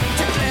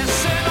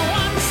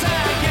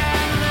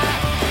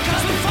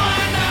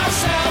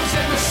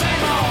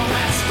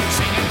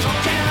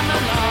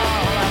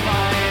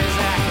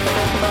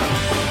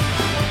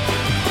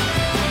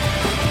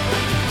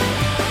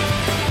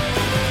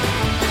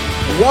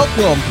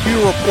Welcome,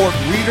 Pewter Report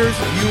readers,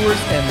 viewers,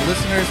 and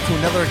listeners to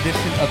another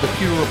edition of the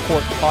Pewter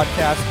Report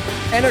podcast,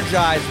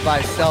 energized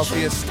by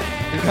Celsius.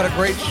 We've got a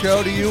great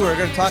show to you. We're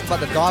going to talk about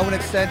the Godwin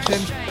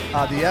extension,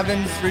 the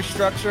Evans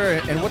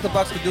restructure, and what the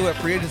Bucs could do at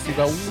free agency.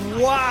 But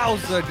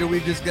wowza, do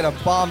we just get a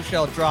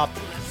bombshell dropped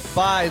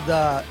by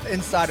the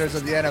insiders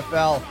of the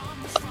NFL.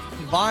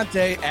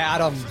 Davante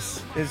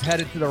Adams is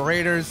headed to the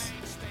Raiders.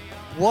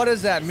 What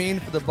does that mean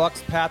for the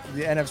Bucs' path to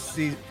the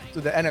NFC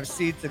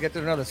to get to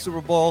another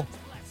Super Bowl?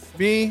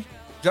 Me,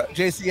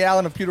 JC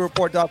Allen of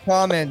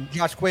PewterReport.com, and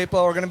Josh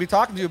Quapo are going to be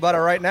talking to you about it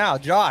right now.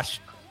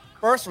 Josh,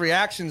 first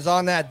reactions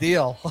on that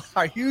deal.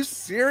 Are you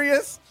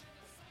serious?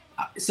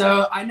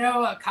 So I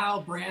know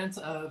Kyle Brandt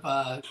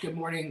of Good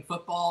Morning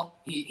Football.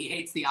 He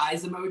hates the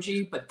eyes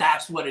emoji, but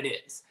that's what it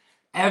is.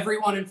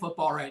 Everyone in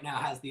football right now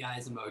has the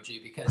eyes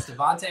emoji because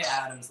Davante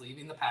Adams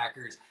leaving the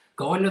Packers,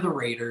 going to the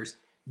Raiders,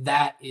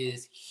 that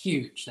is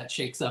huge. That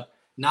shakes up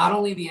not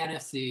only the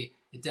NFC,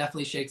 it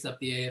definitely shakes up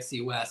the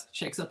AFC West,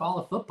 shakes up all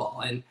of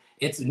football, and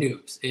it's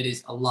news. It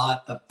is a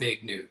lot of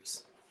big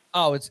news.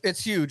 Oh,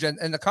 it's huge, and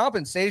the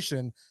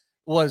compensation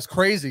was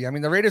crazy. I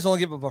mean, the Raiders only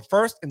give up a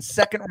first and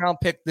second round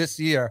pick this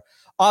year.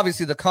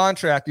 Obviously, the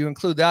contract, you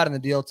include that in the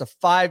deal. It's a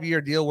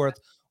 5-year deal worth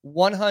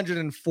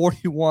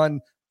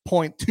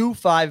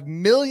 $141.25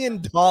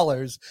 million,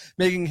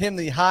 making him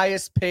the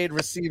highest paid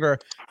receiver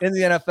in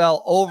the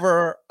NFL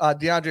over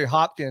DeAndre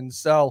Hopkins.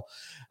 So,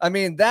 I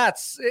mean,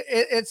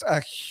 it's a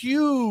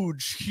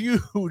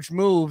huge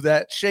move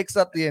that shakes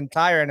up the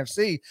entire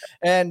NFC.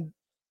 And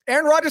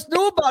Aaron Rodgers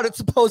knew about it,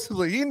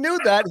 supposedly. He knew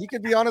that he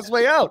could be on his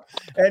way out,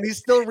 and he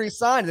still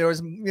re-signed. There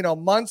was,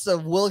 months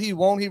of will he,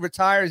 won't he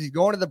retire? Is he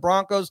going to the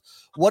Broncos?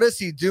 What is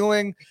he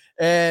doing?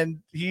 And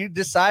he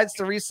decides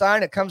to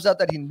re-sign. It comes out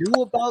that he knew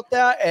about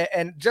that.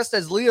 And just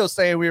as Leo's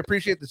saying, we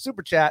appreciate the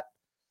super chat.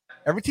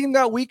 Every team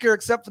got weaker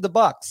except for the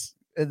Bucs.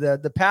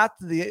 The path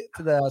to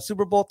the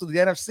Super Bowl through the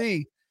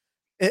NFC,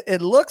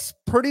 it looks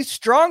pretty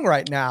strong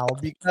right now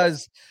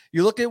because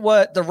you look at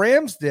what the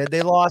Rams did.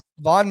 They lost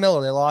Von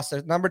Miller. They lost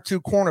their number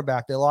 2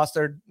 cornerback. They lost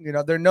their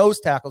nose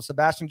tackle,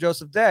 Sebastian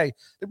Joseph Day.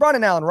 They brought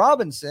in Allen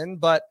Robinson,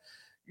 but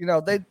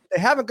they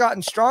haven't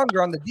gotten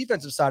stronger on the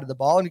defensive side of the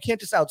ball, and you can't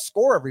just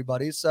outscore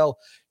everybody. So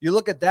you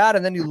look at that,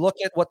 and then you look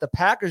at what the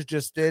Packers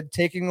just did,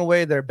 taking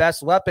away their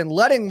best weapon,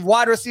 letting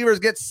wide receivers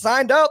get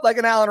signed up like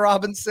an Allen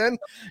Robinson.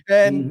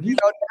 And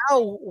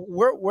now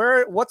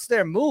what's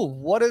their move?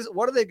 What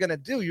are they going to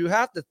do? You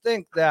have to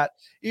think that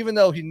even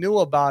though he knew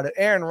about it,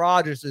 Aaron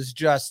Rodgers is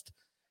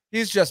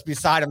he's just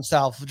beside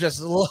himself.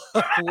 Just what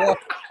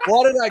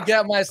did I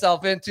get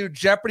myself into?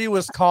 Jeopardy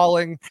was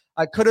calling.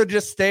 I could have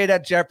just stayed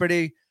at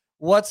Jeopardy.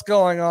 What's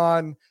going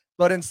on?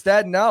 But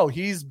instead, no,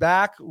 he's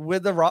back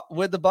with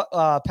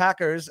the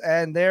Packers,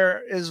 and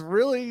there is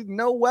really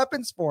no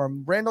weapons for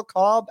him. Randall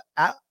Cobb,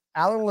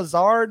 Alan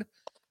Lazard,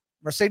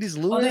 Mercedes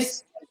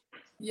Lewis.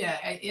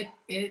 It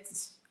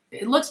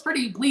looks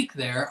pretty bleak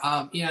there.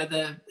 I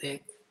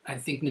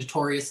think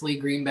notoriously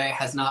Green Bay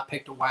has not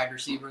picked a wide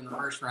receiver in the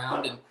first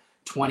round in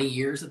 20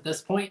 years at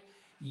this point.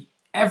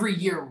 Every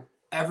year,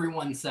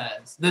 everyone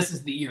says this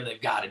is the year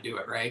they've got to do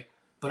it, right?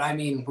 But I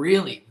mean,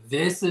 really,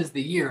 this is the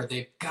year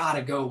they've got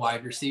to go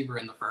wide receiver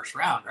in the first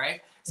round,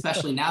 right?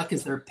 Especially now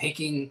because they're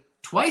picking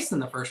twice in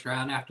the first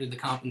round after the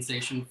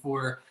compensation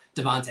for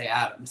Davante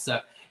Adams. So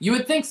you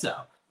would think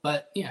so.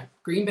 But,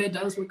 Green Bay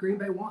does what Green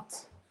Bay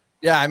wants.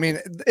 Yeah, I mean,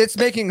 it's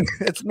making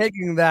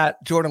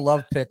that Jordan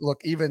Love pick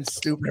look even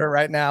stupider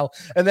right now.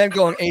 And then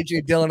going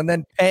A.J. Dillon and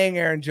then paying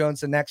Aaron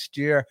Jones the next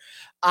year.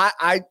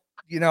 I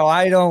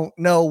don't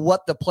know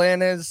what the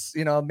plan is.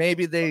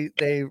 Maybe they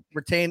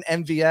retain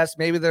MVS.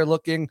 Maybe they're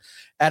looking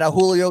at a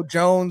Julio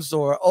Jones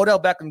or Odell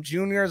Beckham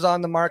Jr. is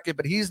on the market,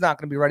 but he's not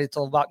going to be ready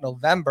till about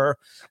November.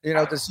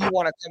 Does he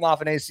want to come off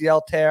an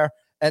ACL tear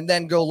and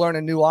then go learn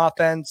a new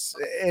offense?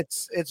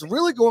 It's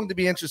really going to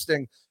be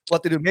interesting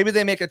what they do. Maybe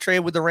they make a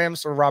trade with the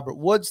Rams for Robert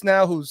Woods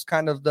now, who's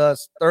kind of the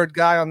third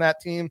guy on that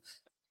team.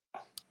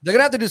 They're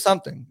going to have to do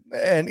something.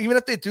 And even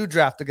if they do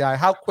draft a guy,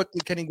 how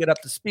quickly can he get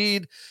up to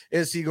speed?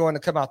 Is he going to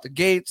come out the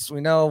gates?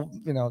 We know,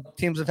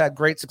 teams have had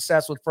great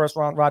success with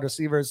first-round wide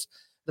receivers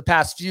the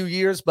past few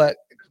years, but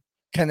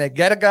can they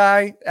get a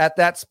guy at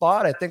that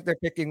spot? I think they're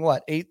picking,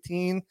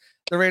 18?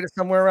 The Raiders,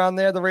 somewhere around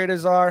there, the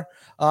Raiders are.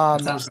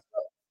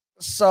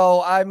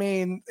 So, I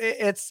mean,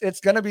 it's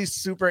going to be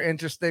super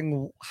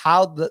interesting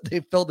how they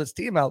fill this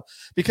team out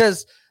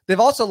because they've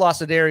also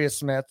lost Adarius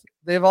Smith.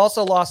 They've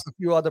also lost a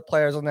few other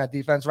players on that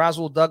defense.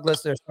 Rasul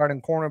Douglas, their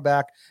starting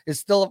cornerback,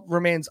 still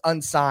remains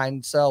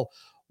unsigned. So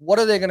what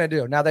are they going to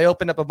do? Now, they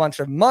opened up a bunch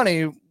of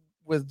money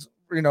with,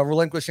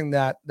 relinquishing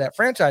that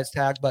franchise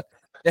tag, but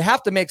they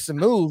have to make some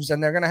moves,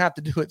 and they're going to have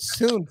to do it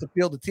soon to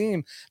field a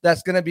team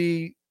that's going to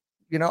be,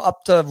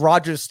 up to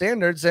Rodgers'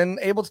 standards and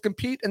able to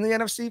compete in the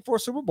NFC for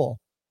Super Bowl.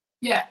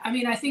 Yeah, I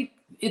mean, I think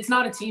it's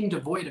not a team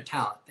devoid of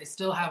talent. They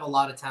still have a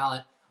lot of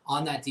talent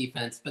on that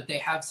defense, but they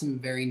have some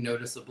very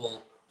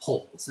noticeable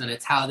holes, and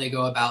it's how they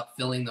go about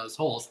filling those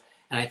holes.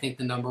 And I think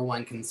the number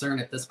one concern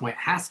at this point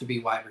has to be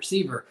wide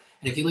receiver.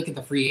 And if you look at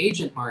the free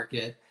agent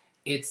market,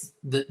 it's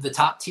the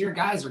top tier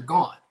guys are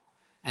gone.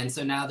 And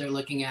so now they're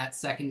looking at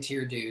second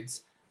tier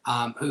dudes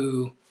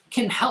who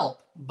can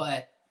help,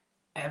 but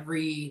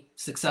every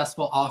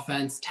successful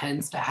offense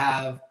tends to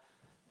have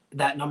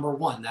that number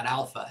one, that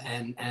alpha.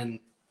 And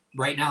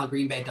right now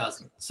Green Bay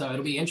doesn't. So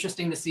it'll be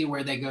interesting to see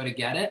where they go to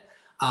get it.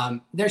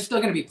 There's still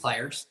going to be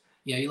players.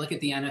 You look at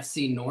the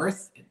NFC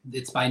North,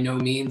 it's by no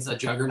means a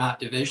juggernaut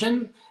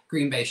division.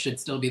 Green Bay should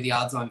still be the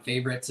odds-on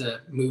favorite to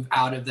move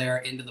out of there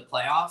into the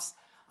playoffs.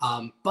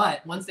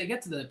 But once they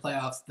get to the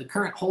playoffs, the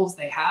current holes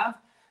they have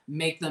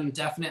make them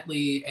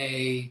definitely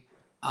a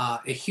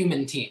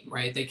human team,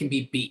 right? They can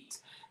be beat.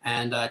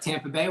 And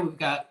Tampa Bay, we've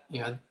got,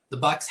 the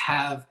Bucs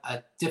have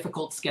a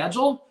difficult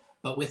schedule,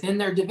 but within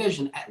their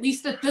division, at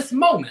least at this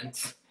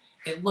moment,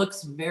 it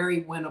looks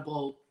very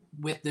winnable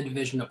with the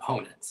division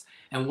opponents.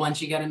 And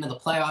once you get into the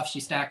playoffs,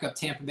 you stack up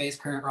Tampa Bay's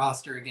current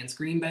roster against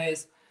Green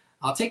Bay's.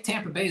 I'll take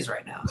Tampa Bay's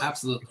right now.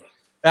 Absolutely.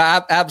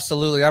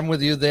 Absolutely. I'm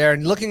with you there.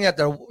 And looking at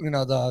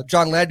the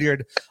John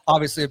Ledyard,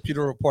 obviously at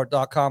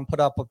pewterreport.com, put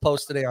up a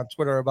post today on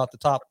Twitter about the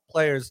top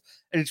players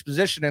at each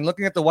position. And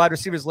looking at the wide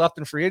receivers left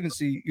in free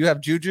agency, you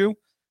have Juju, you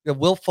have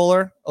Will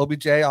Fuller,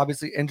 OBJ,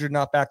 obviously injured,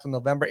 not back till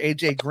November,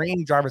 AJ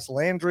Green, Jarvis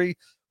Landry,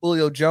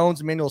 Julio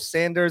Jones, Emmanuel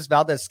Sanders,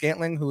 Valdez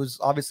Scantling, who's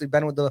obviously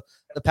been with the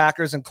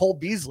Packers, and Cole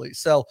Beasley.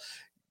 So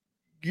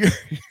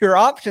your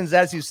options,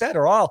 as you said,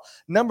 are all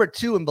number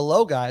 2 and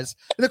below guys.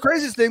 And the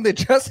craziest thing, they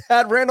just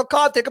had Randall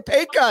Cobb take a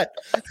pay cut.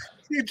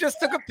 He just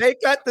took a pay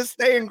cut to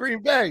stay in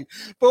Green Bay.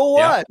 But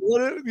what? Yeah.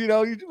 Would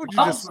you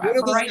just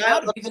right now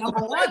to be the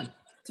number one?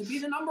 To be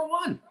the number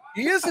one.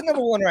 He is the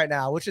number 1 right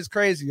now, which is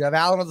crazy. You have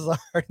Allen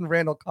Lazard and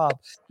Randall Cobb.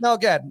 Now,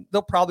 again,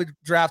 they'll probably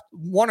draft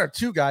 1 or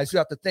 2 guys who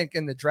have to think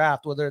in the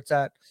draft, whether it's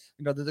at,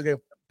 they're going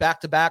to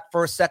back-to-back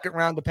first, second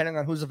round, depending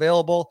on who's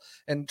available,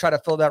 and try to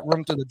fill that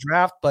room through the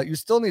draft. But you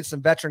still need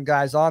some veteran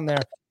guys on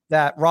there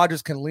that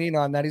Rodgers can lean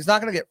on, that he's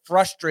not going to get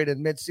frustrated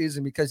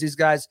midseason because these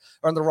guys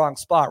are in the wrong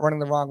spot, running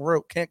the wrong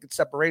route, can't get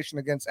separation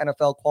against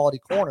NFL quality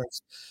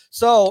corners.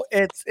 So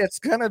it's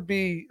going to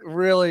be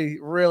really,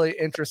 really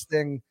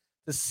interesting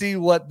to see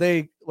what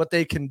they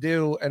can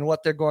do and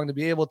what they're going to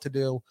be able to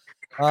do.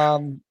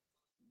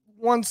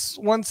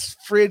 Once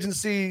free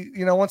agency,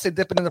 once they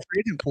dip into the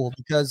free agent pool,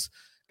 because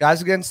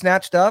guys are getting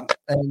snatched up,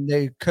 and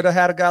they could have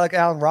had a guy like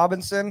Allen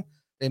Robinson.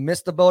 They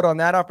missed the boat on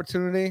that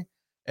opportunity.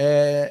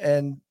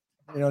 And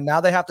now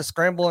they have to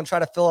scramble and try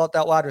to fill out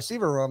that wide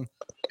receiver room.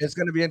 It's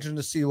going to be interesting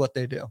to see what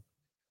they do.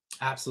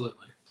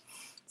 Absolutely.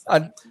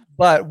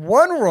 But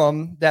one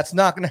room that's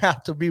not going to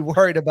have to be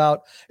worried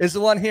about is the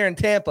one here in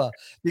Tampa,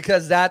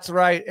 because that's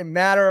right. And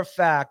matter of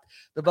fact,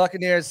 the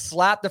Buccaneers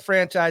slapped the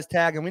franchise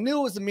tag, and we knew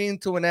it was a mean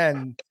to an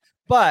end,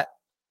 but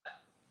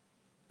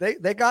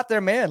they got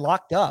their man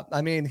locked up.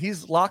 I mean,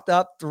 he's locked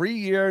up 3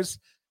 years,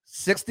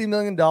 $60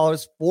 million,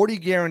 40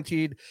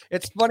 guaranteed.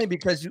 It's funny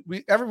because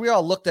we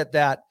all looked at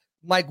that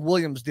Mike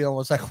Williams deal and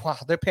was like, wow,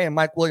 they're paying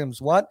Mike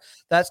Williams what?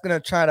 That's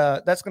gonna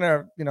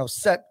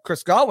set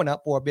Chris Godwin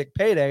up for a big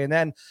payday. And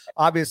then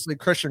obviously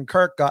Christian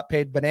Kirk got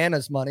paid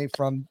bananas money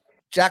from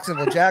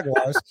Jacksonville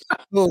Jaguars,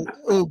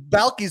 who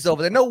Balky's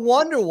over there. No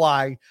wonder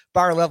why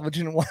Byron Leftwich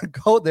didn't want to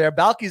go there.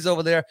 Balky's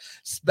over there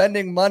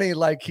spending money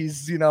like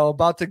he's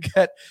about to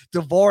get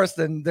divorced,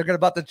 and they're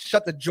about to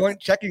shut the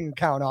joint checking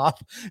account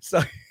off.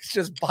 So he's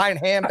just buying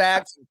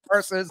handbags and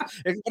purses,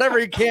 whatever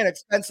he can,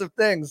 expensive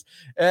things.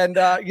 And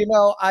we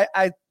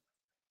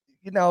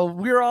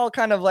were all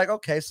kind of like,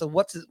 okay, so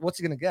what's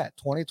he gonna get?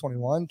 20,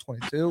 21,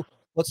 22?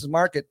 What's his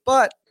market?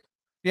 But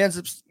he ends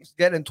up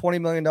getting $20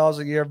 million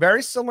a year,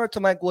 very similar to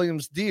Mike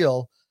Williams'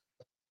 deal,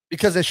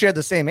 because they shared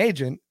the same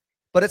agent,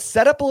 but it's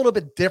set up a little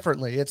bit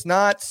differently. It's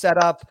not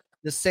set up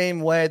the same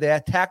way. They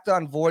tacked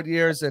on void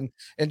years, and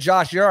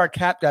Josh, you're our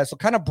cap guy, so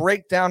kind of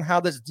break down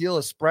how this deal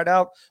is spread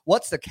out.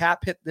 What's the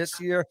cap hit this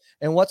year,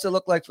 and what's it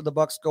look like for the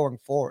Bucs going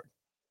forward?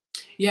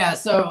 Yeah,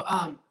 so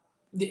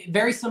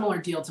very similar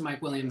deal to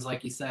Mike Williams,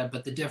 like you said,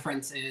 but the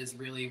difference is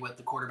really what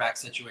the quarterback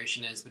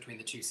situation is between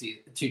the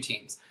two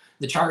teams.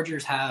 The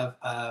Chargers have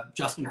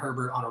Justin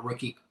Herbert on a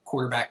rookie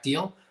quarterback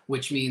deal,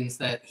 which means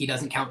that he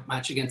doesn't count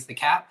much against the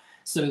cap,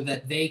 so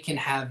that they can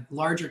have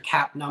larger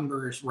cap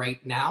numbers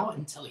right now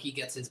until he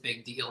gets his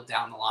big deal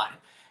down the line.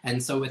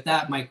 And so with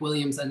that, Mike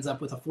Williams ends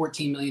up with a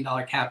 $14 million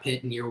cap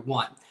hit in year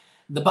 1.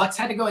 The Bucs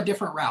had to go a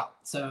different route.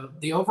 So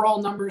the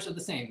overall numbers are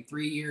the same,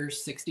 3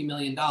 years, $60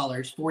 million,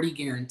 40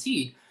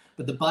 guaranteed,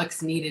 but the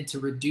Bucs needed to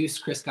reduce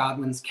Chris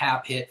Godwin's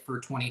cap hit for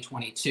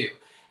 2022.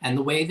 And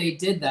the way they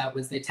did that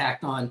was they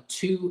tacked on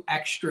 2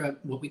 extra,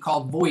 what we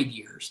call void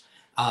years.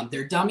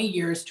 They're dummy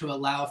years to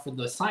allow for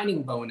the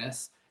signing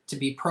bonus to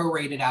be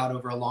prorated out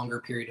over a longer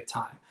period of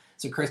time.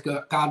 So Chris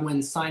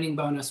Godwin's signing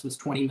bonus was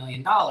 $20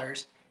 million.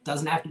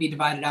 Doesn't have to be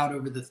divided out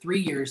over the 3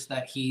 years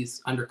that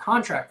he's under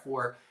contract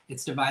for.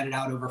 It's divided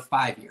out over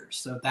 5 years.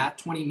 So that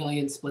 $20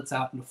 million splits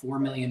out into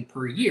 $4 million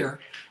per year.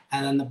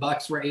 And then the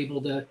Bucs were able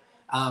to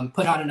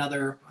put on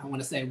another, I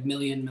want to say $1.5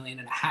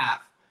 million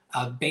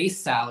base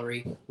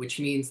salary, which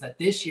means that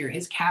this year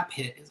his cap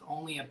hit is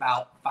only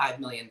about $5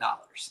 million.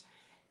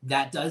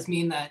 That does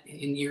mean that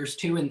in years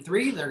 2 and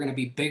 3, they're going to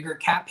be bigger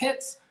cap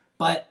hits,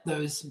 but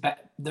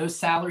those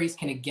salaries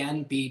can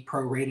again be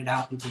prorated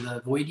out into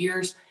the void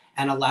years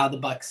and allow the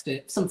Bucks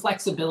to some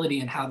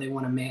flexibility in how they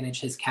want to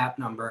manage his cap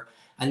number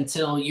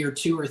until year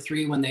 2 or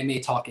 3 when they may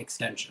talk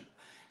extension.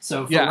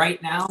 So for right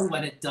now,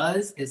 what it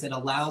does is it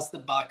allows the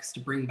Bucks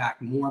to bring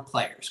back more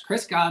players.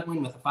 Chris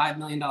Godwin with a $5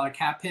 million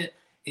cap hit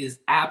is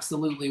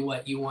absolutely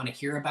what you want to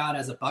hear about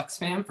as a Bucks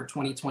fan for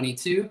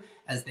 2022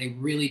 as they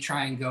really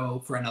try and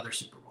go for another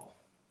Super Bowl.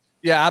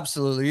 Yeah,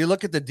 absolutely. You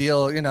look at the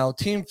deal,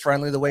 team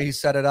friendly, the way he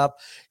set it up.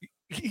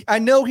 I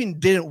know he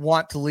didn't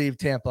want to leave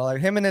Tampa. Like,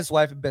 him and his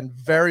wife have been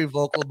very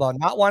vocal about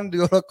not wanting to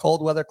go to a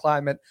cold weather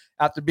climate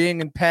after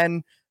being in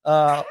Penn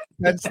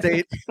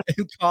State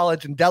in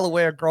college and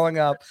Delaware growing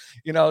up,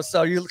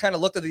 so you kind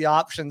of looked at the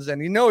options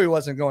and he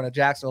wasn't going to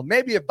Jacksonville.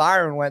 Maybe if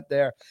Byron went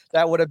there,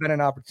 that would have been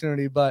an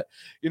opportunity, but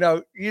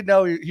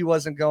he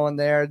wasn't going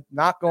there,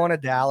 not going to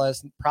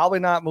Dallas, probably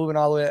not moving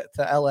all the way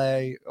to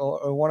LA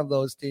or one of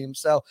those teams.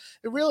 So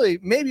it really,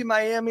 maybe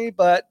Miami,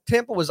 but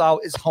Tampa was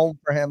always home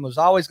for him, was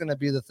always going to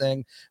be the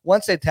thing.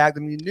 Once they tagged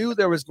him, you knew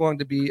there was going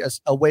to be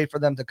a way for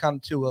them to come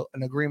to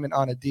an agreement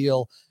on a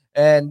deal.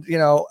 And,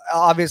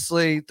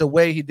 obviously the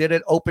way he did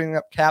it, opening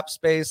up cap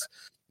space,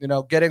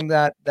 getting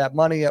that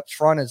money up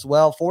front as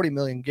well, $40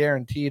 million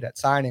guaranteed at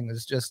signing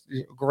is just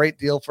a great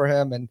deal for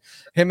him. And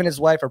his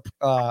wife are,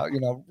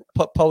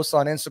 put posts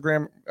on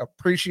Instagram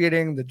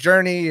appreciating the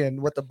journey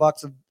and what the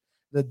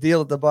deal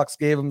that the Bucks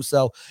gave him.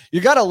 So you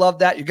got to love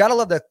that. You got to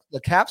love the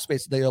cap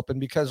space that they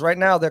opened, because right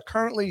now they're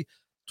currently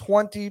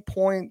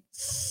 20.6,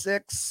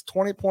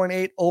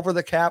 20.8 over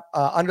the cap,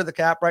 under the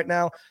cap right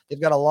now. They've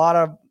got a lot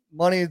of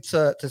money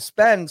to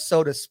spend,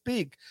 so to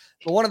speak.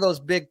 But one of those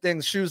big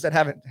things, shoes that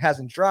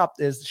hasn't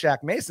dropped, is the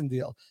Shaq Mason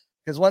deal.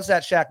 Because once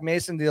that Shaq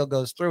Mason deal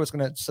goes through, it's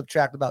going to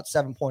subtract about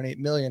 $7.8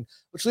 million,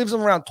 which leaves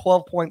them around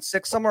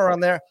 12.6, somewhere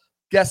around there.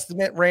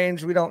 Guesstimate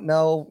range. We don't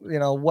know,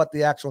 what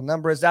the actual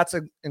number is. That's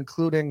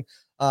including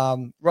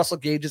Russell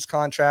Gage's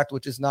contract,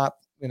 which is not,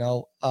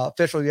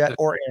 official yet,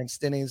 or Aaron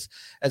Stinney's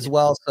as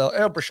well. So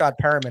Brashad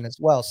Perriman as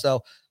well.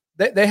 So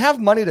they have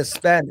money to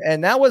spend,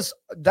 and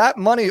that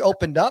money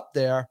opened up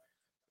there.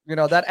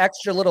 That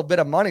extra little bit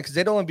of money, because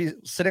they'd only be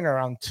sitting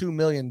around $2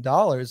 million,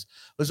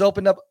 was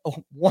opened up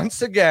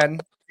once again.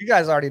 You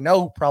guys already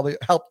know who probably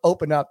helped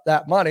open up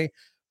that money,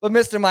 but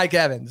Mr. Mike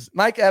Evans.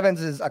 Mike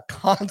Evans is a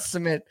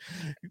consummate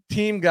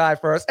team guy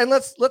for us. And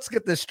let's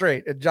get this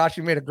straight. And Josh,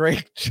 you made a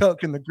great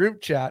joke in the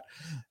group chat.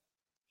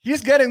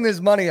 He's getting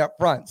this money up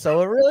front, so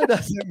it really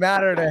doesn't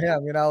matter to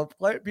him.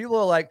 People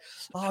are like,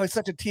 oh, he's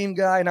such a team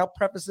guy. And I'll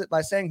preface it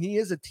by saying he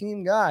is a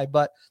team guy,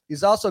 but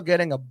he's also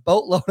getting a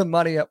boatload of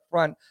money up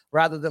front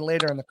rather than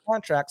later in the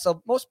contract.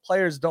 So most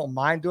players don't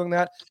mind doing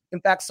that.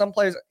 In fact, some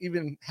players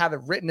even have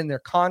it written in their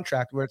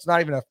contract where it's not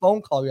even a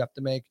phone call you have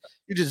to make.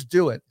 You just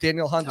do it.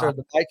 Daniel Hunter of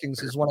the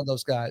Vikings is one of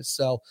those guys.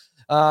 So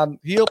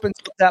he opens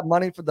up that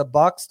money for the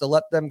Bucks to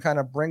let them kind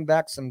of bring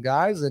back some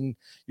guys. And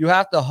you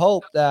have to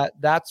hope that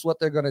that's what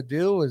they're going to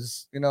do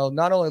is,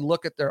 not only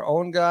look at their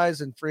own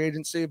guys in free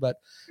agency, but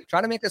try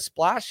to make a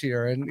splash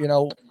here. And,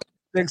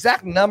 the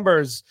exact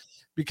numbers,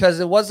 because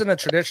it wasn't a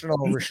traditional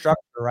restructure,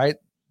 right?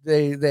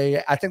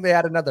 I think they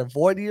had another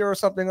void year or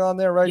something on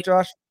there, right,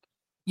 Josh?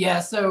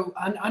 Yeah, so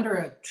under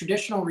a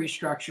traditional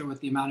restructure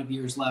with the amount of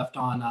years left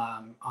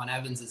on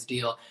Evans's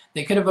deal,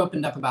 they could have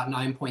opened up about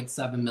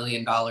 $9.7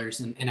 million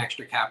in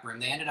extra cap room.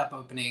 They ended up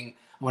opening,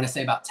 I want to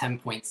say, about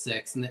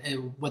 10.6.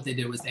 And what they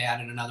did was they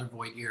added another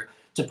void year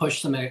to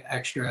push some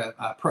extra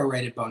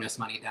prorated bonus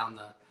money down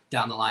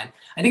the line.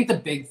 I think the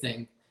big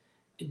thing,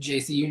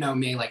 JC, you know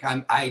me, like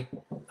I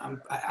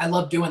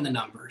love doing the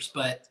numbers,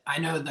 but I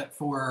know that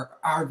for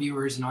our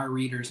viewers and our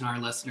readers and our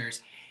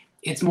listeners,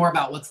 it's more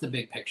about what's the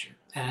big picture.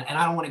 And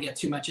I don't want to get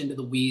too much into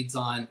the weeds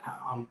on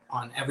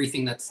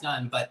everything that's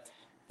done, but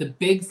the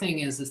big thing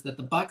is that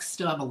the Bucks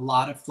still have a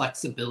lot of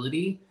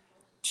flexibility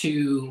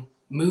to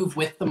move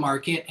with the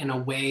market in a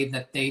way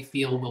that they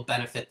feel will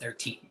benefit their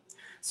team.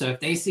 So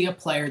if they see a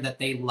player that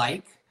they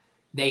like,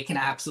 they can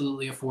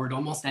absolutely afford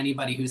almost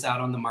anybody who's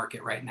out on the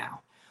market right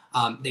now.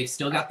 They've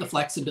still got the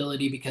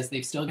flexibility because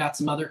they've still got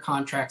some other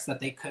contracts that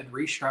they could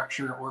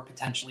restructure or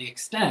potentially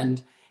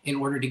extend in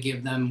order to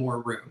give them more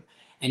room.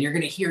 And you're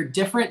going to hear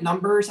different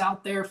numbers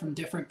out there from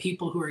different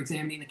people who are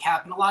examining the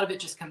cap. And a lot of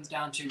it just comes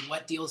down to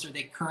what deals are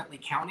they currently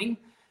counting,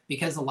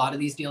 because a lot of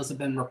these deals have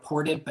been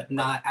reported but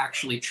not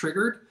actually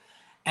triggered.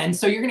 And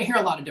so you're going to hear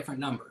a lot of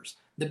different numbers.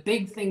 The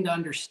big thing to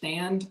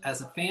understand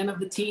as a fan of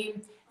the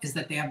team is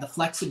that they have the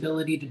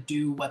flexibility to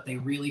do what they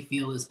really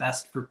feel is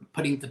best for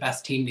putting the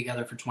best team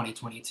together for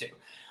 2022.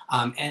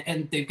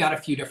 And they've got a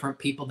few different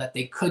people that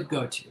they could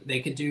go to. They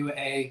could do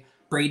a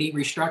Brady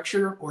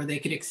restructure, or they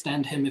could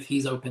extend him if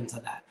he's open to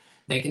that.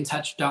 They can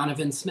touch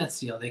Donovan Smith's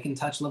deal. They can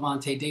touch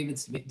Levante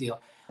David's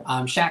deal.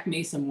 Shaq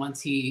Mason,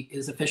 once he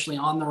is officially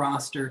on the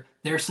roster,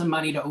 there's some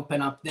money to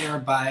open up there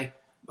by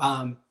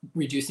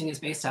reducing his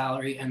base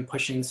salary and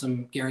pushing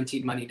some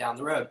guaranteed money down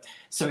the road.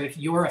 So if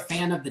you're a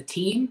fan of the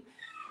team,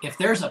 if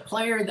there's a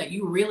player that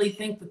you really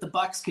think that the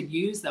Bucks could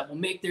use that will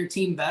make their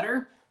team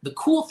better, the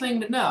cool thing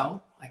to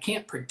know, I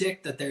can't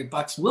predict that the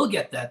Bucks will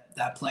get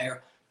that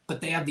player, but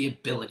they have the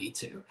ability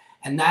to.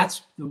 And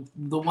that's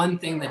the one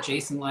thing that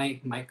Jason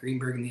Licht, Mike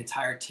Greenberg, and the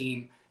entire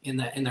team in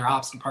their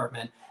ops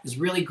department is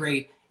really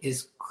great,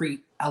 is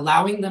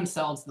allowing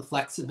themselves the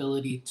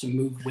flexibility to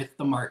move with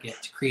the market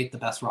to create the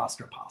best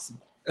roster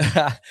possible.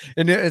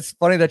 And it's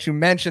funny that you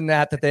mentioned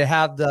that they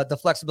have the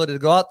flexibility to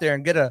go out there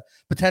and get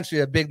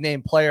potentially a big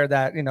name player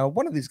that,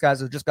 one of these guys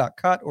that just got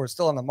cut or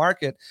still on the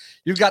market.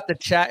 You've got the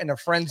chat in a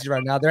frenzy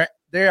right now.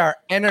 They are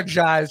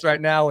energized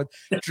right now with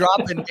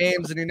dropping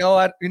names. And you know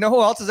what? You know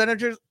who else is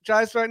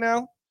energized right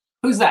now?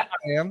 Who's that?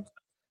 I am.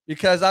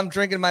 Because I'm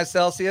drinking my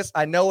Celsius.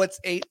 I know it's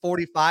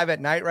 8:45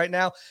 at night right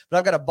now, but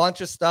I've got a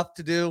bunch of stuff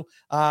to do.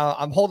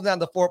 I'm holding down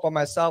the fort by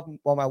myself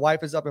while my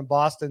wife is up in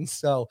Boston.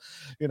 So,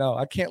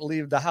 I can't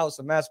leave the house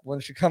a mess when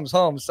she comes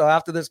home. So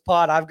after this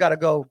pod, I've got to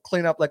go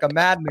clean up like a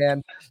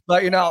madman.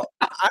 But,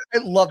 I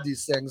love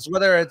these things,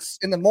 whether it's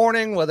in the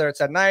morning, whether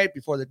it's at night,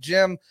 before the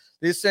gym.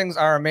 These things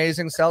are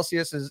amazing.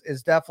 Celsius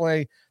is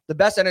definitely the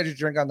best energy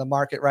drink on the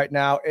market right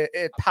now.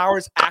 It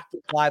powers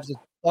active lives with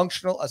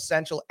functional,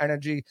 essential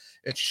energy.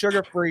 It's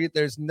sugar-free.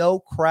 There's no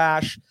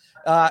crash.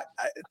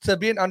 To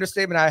be an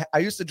understatement, I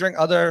used to drink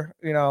other,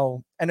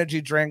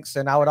 energy drinks,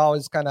 and I would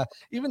always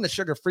even the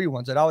sugar-free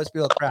ones, I'd always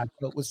feel a crash.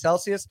 But with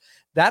Celsius,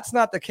 that's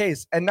not the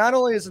case. And not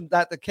only isn't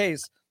that the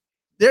case,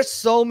 there's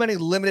so many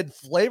limited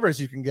flavors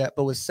you can get.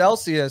 But with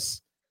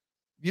Celsius,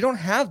 you don't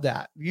have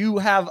that. You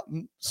have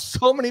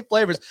so many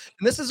flavors.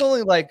 And this is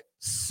only like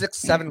 6,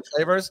 7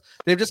 flavors.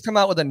 They've just come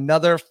out with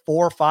another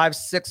 4, 5,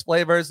 6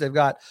 flavors. They've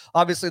got,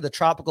 obviously, the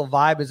tropical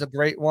vibe is a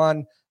great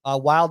one.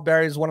 Wild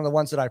berry is one of the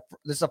ones that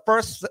this is the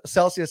first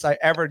Celsius I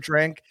ever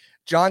drank.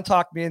 John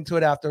talked me into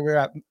it after we were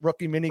at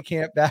rookie mini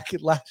camp back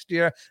last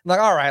year. I'm like,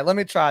 all right, let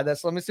me try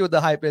this. Let me see what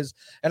the hype is.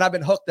 And I've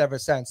been hooked ever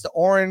since. The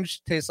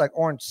orange tastes like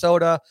orange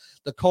soda.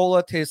 The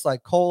cola tastes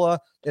like cola.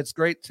 It's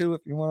great too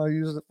if you want to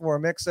use it for a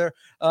mixer.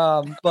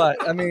 But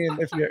I mean,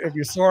 if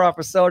you're sore off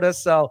a soda.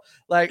 So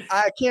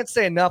I can't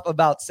say enough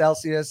about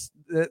Celsius.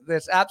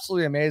 It's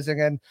absolutely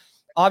amazing. And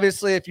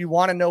obviously, if you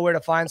want to know where to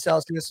find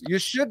Celsius, you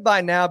should by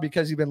now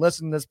because you've been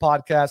listening to this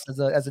podcast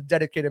as a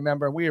dedicated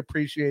member, and we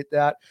appreciate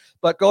that.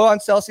 But go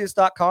on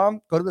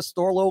Celsius.com, go to the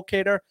store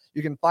locator.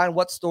 You can find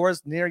what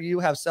stores near you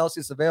have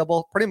Celsius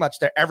available. Pretty much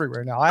they're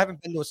everywhere now. I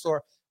haven't been to a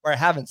store where I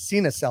haven't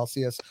seen a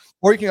Celsius.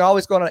 Or you can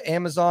always go to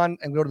Amazon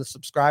and go to the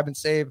subscribe and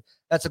save.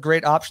 That's a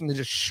great option to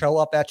just show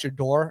up at your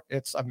door.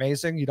 It's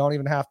amazing. You don't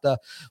even have to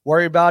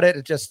worry about it.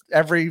 It just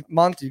every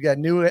month you get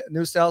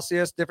new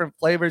Celsius, different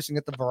flavors. You can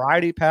get the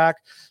variety pack.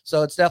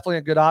 So it's definitely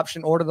a good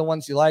option. Order the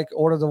ones you like,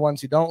 order the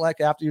ones you don't like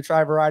after you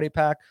try variety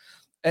pack.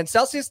 And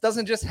Celsius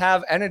doesn't just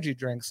have energy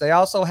drinks. They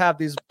also have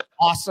these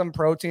awesome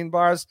protein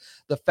bars,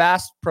 the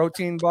fast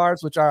protein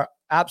bars, which are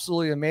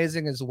absolutely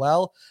amazing as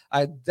well.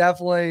 I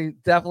definitely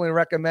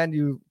recommend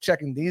you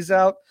checking these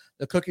out.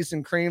 The cookies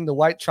and cream, the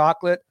white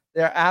chocolate,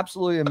 they're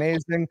absolutely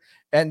amazing.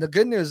 And the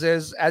good news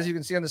is, as you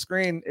can see on the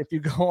screen, if you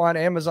go on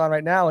Amazon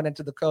right now and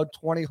enter the code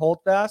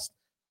 20HoldFast,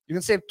 you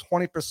can save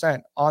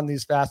 20% on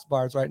these fast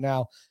bars right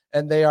now.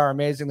 And they are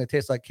amazing. They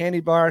taste like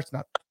candy bars.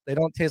 They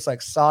don't taste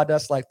like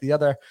sawdust like the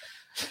other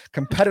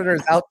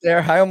competitors out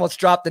there. I almost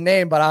dropped the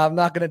name, but I'm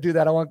not going to do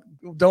that.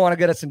 Don't want to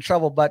get us in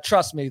trouble. But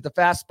trust me, the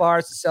fast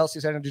bars, the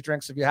Celsius energy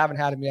drinks, if you haven't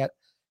had them yet,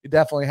 you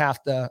definitely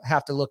have to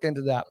look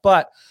into that.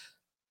 But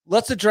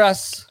let's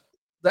address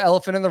the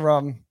elephant in the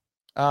room.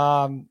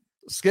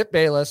 Skip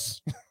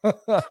Bayless.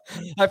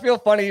 I feel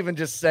funny even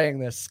just saying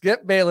this.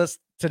 Skip Bayless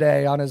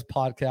today on his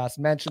podcast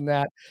mentioned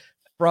that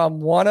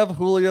from one of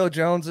Julio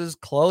Jones's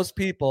close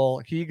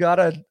people, he got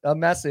a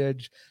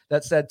message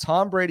that said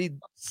Tom Brady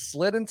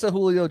slid into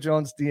Julio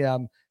Jones'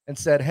 DM and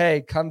said,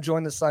 hey, come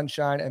join the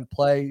Sunshine and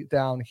play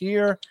down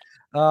here.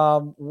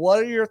 What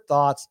are your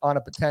thoughts on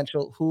a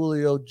potential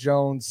Julio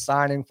Jones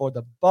signing for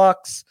the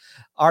Bucs?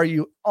 Are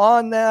you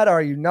on that?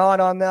 Are you not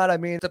on that? I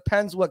mean, it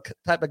depends what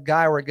type of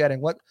guy we're getting.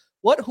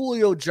 What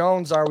Julio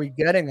Jones are we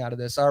getting out of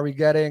this? Are we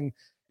getting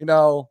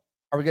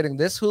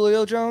this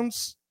Julio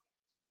Jones?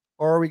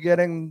 Or are we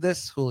getting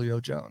this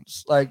Julio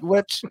Jones? Like,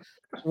 which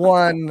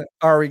one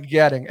are we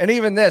getting? And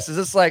even this, is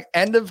this like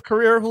end of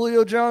career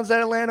Julio Jones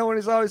at Atlanta when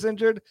he's always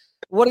injured?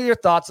 What are your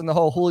thoughts on the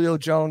whole Julio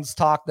Jones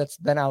talk that's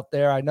been out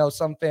there? I know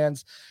some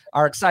fans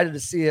are excited to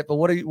see it, but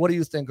what do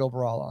you think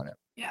overall on it?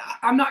 Yeah,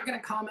 I'm not going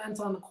to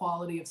comment on the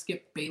quality of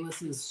Skip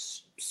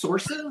Bayless's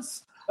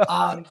sources,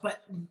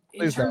 but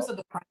in terms of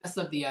the premise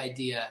of the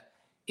idea,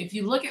 if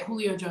you look at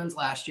Julio Jones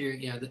last year,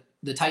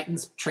 the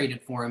Titans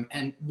traded for him,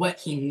 and what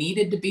he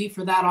needed to be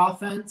for that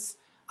offense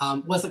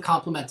was a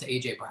complement to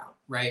A.J. Brown,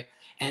 right?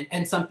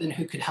 And something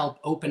who could help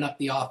open up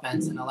the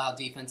offense and allow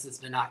defenses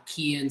to not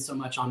key in so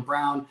much on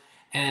Brown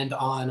and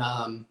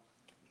on,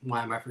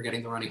 why am I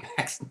forgetting the running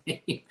back's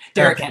name?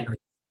 Derrick Henry.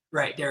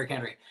 Right, Derrick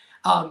Henry.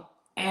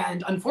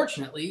 And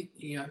unfortunately,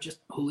 just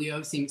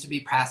Julio seemed to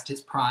be past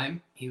his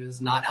prime. He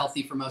was not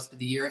healthy for most of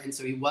the year, and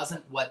so he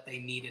wasn't what they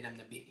needed him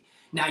to be.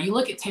 Now, you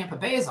look at Tampa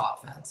Bay's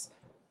offense,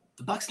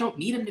 the Bucs don't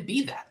need him to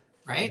be that,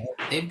 right?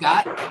 They've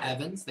got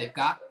Evans, they've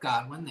got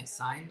Godwin, they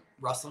signed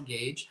Russell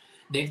Gage.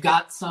 They've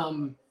got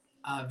some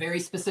very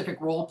specific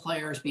role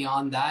players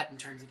beyond that in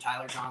terms of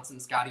Tyler Johnson,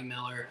 Scotty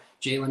Miller,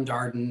 Jalen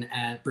Darden,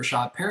 and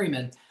Brashad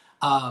Perryman.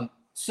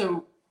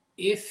 So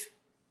if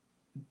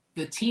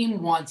the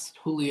team wants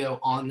Julio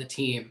on the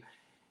team,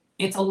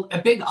 it's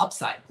a big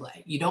upside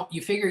play.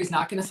 You figure he's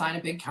not going to sign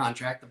a big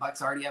contract. The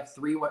Bucs already have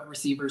 3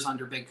 receivers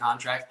under big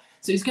contract.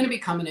 So he's going to be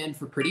coming in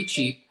for pretty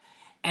cheap.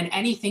 And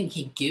anything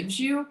he gives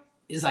you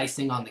is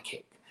icing on the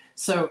cake.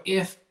 So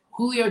if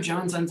Julio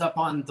Jones ends up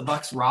on the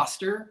Bucs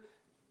roster,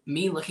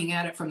 me looking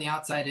at it from the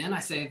outside in, I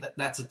say that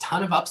that's a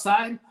ton of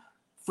upside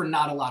for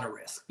not a lot of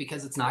risk,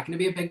 because it's not going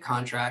to be a big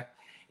contract.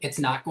 It's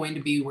not going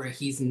to be where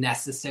he's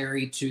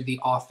necessary to the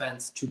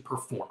offense to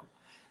perform.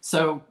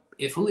 So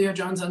if Julio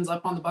Jones ends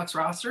up on the Bucs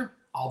roster,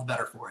 all the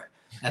better for it.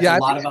 That's a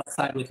lot of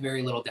upside with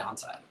very little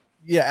downside.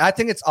 Yeah, I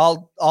think it's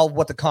all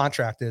what the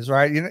contract is,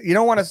 right? You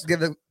don't want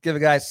to give a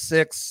guy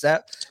 6,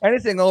 7,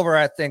 anything over,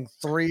 I think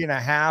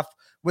 3.5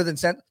 with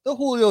incentive. The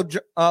Julio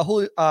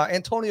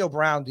Antonio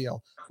Brown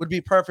deal would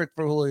be perfect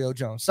for Julio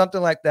Jones.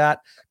 Something like that,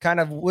 kind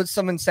of with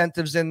some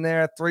incentives in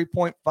there,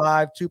 3.5,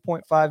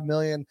 2.5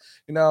 million,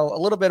 a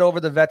little bit over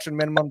the veteran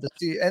minimum to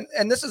see.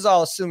 And this is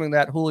all assuming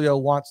that Julio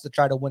wants to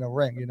try to win a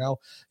ring.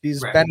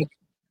 He's been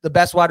the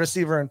best wide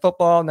receiver in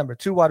football, number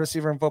 2 wide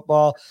receiver in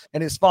football,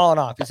 and he's fallen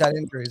off. He's had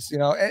injuries,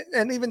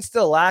 and even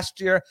still last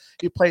year,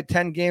 he played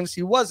 10 games.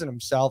 He wasn't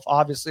himself.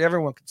 Obviously,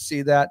 everyone could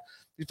see that.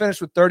 He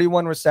finished with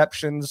 31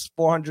 receptions,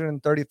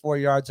 434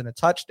 yards, and a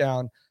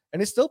touchdown,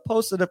 and he still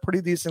posted a pretty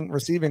decent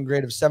receiving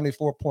grade of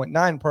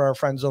 74.9 per our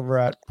friends over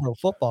at Pro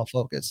Football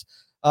Focus.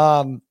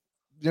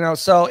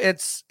 So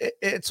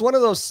it's one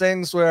of those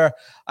things where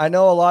I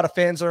know a lot of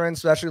fans are in,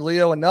 especially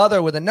Leo,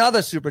 with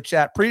another super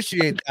chat.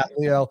 Appreciate that,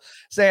 Leo,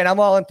 saying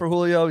I'm all in for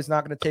Julio. He's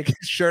not going to take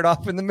his shirt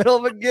off in the middle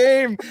of a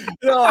game.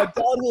 I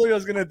thought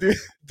Julio's going to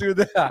do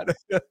that.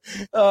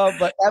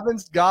 But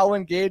Evans,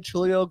 Godwin, Gage,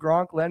 Julio,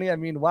 Gronk, Lenny.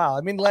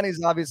 Wow.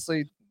 Lenny's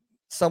obviously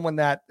someone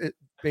that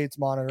Bates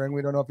monitoring.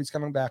 We don't know if he's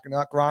coming back or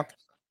not. Gronk,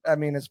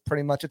 it's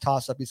pretty much a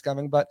toss-up. He's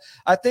coming, but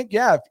I think,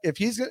 if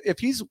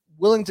he's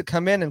willing to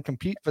come in and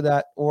compete for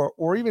that,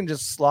 or even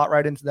just slot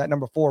right into that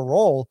number 4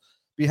 role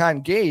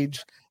behind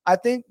Gage, I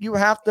think you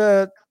have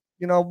to,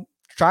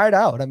 try it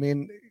out. For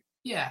the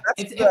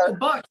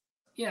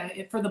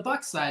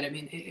Bucs side,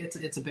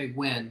 it's a big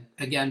win.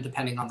 Again,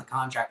 depending on the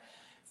contract.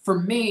 For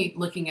me,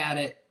 looking at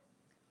it,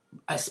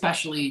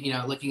 especially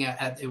looking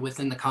at it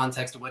within the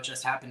context of what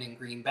just happened in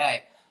Green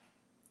Bay,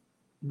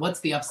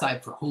 what's the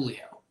upside for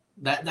Julio?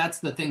 That's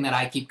the thing that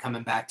I keep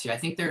coming back to. I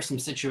think there are some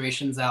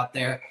situations out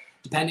there,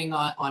 depending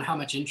on how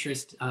much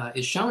interest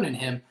is shown in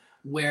him,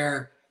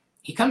 where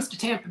he comes to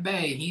Tampa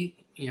Bay,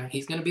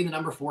 he's going to be the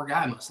number 4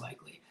 guy most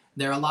likely.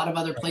 There are a lot of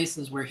other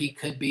places where he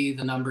could be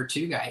the number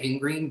 2 guy. In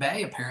Green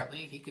Bay, apparently,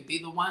 he could be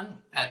the one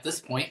at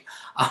this point.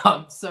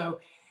 So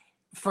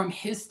from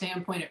his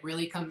standpoint, it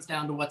really comes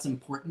down to what's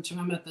important to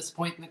him at this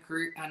point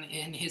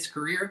in his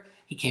career.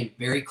 He came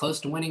very close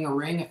to winning a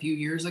ring a few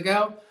years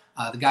ago.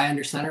 The guy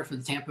under center for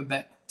the Tampa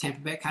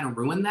Bay kind of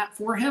ruined that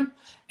for him.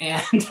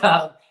 And,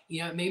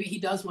 maybe he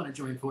does want to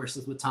join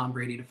forces with Tom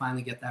Brady to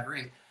finally get that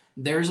ring.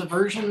 There's a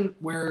version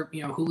where,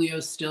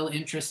 Julio's still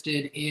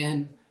interested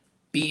in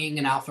being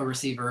an alpha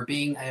receiver,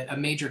 being a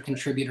major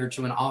contributor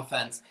to an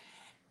offense.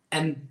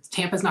 And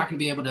Tampa Bay's not going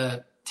to be able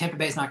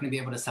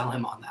to sell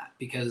him on that,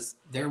 because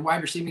their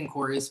wide receiving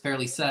core is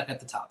fairly set at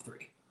the top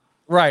 3.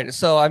 Right.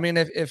 So,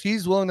 if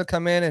he's willing to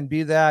come in and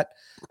be that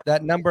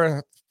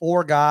number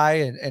 4 guy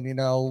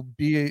and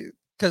be,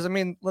 because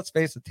let's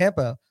face it,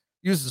 Tampa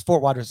uses 4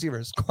 wide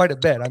receivers quite a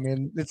bit.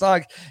 It's not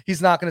like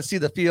he's not going to see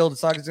the field.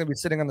 It's not like he's going to be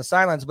sitting on the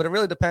sidelines, but it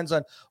really depends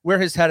on where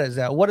his head is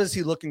at. What is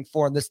he looking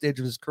for in this stage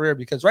of his career?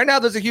 Because right now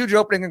there's a huge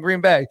opening in Green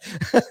Bay.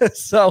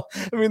 So,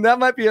 that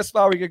might be a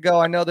spot we could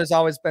go. I know there's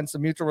always been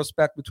some mutual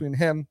respect between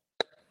him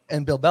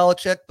and Bill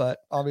Belichick, but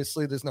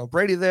obviously there's no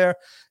Brady there.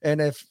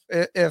 And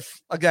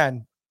if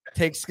again,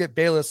 take Skip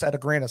Bayless at a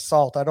grain of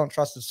salt. I don't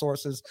trust his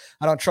sources.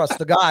 I don't trust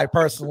the guy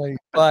personally,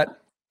 but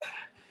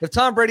if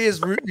Tom Brady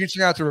is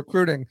reaching out to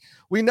recruiting,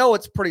 we know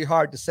it's pretty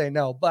hard to say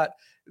no. But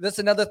that's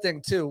another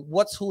thing too.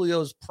 What's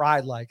Julio's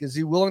pride like? Is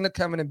he willing to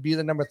come in and be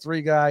the number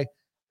 3 guy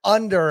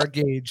under a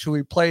Gage, who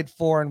he played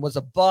for and was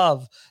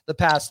above the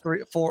past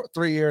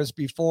 3 years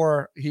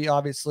before he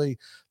obviously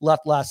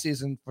left last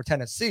season for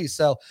Tennessee?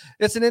 So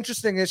it's an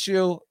interesting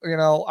issue.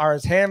 Are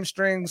his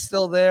hamstrings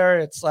still there?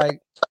 It's like,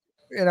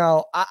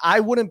 I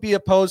wouldn't be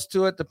opposed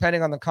to it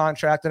depending on the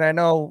contract. And I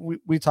know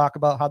we talk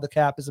about how the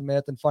cap is a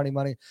myth and funny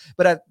money,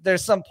 but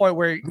there's some point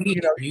where,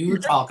 you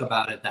talk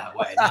about it that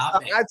way.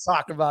 Not me. I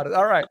talk about it.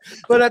 All right.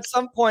 But at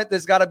some point,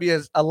 there's got to be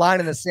a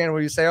line in the sand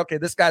where you say, okay,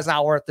 this guy's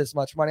not worth this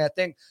much money. I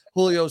think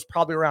Julio's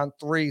probably around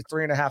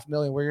 3.5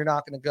 million, where you're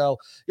not going to go.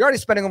 You're already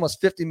spending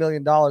almost $50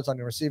 million on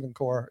your receiving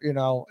core,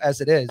 as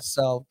it is.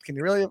 So can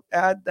you really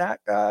add that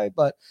guy?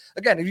 But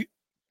again,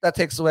 that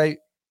takes away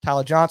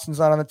Tyler Johnson's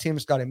not on the team.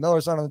 Scotty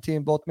Miller's not on the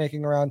team, both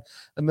making around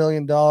 $1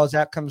 million.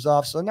 That comes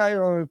off. So now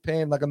you're only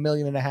paying like $1.5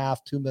 million,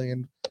 $2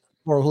 million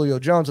for Julio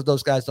Jones if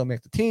those guys don't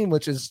make the team,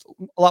 which is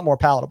a lot more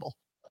palatable.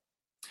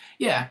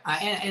 Yeah.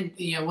 And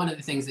one of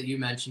the things that you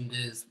mentioned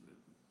is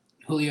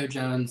Julio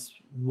Jones,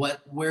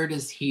 what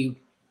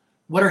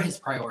are his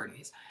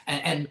priorities,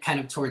 and kind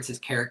of towards his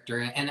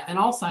character, and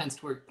all signs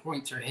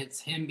point towards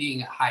him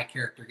being a high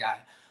character guy.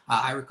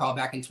 I recall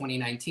back in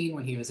 2019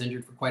 when he was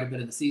injured for quite a bit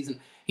of the season,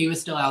 he was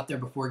still out there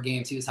before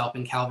games. He was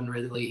helping Calvin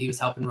Ridley. He was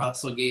helping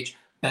Russell Gage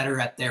better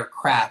at their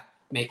craft,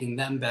 making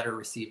them better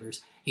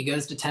receivers. He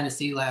goes to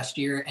Tennessee last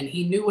year, and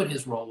he knew what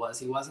his role was.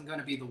 He wasn't going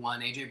to be the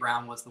one. A.J.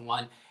 Brown was the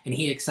one, and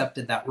he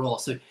accepted that role.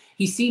 So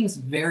he seems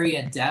very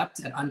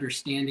adept at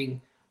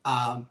understanding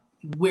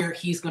where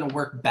he's going to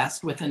work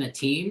best within a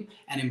team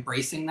and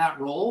embracing that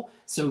role.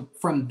 So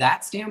from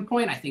that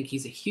standpoint, I think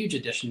he's a huge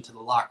addition to the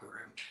locker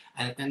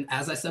room. And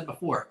as I said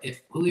before,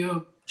 if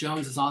Julio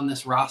Jones is on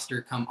this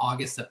roster come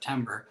August,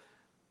 September,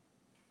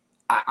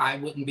 I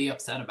wouldn't be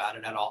upset about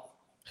it at all.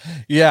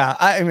 Yeah,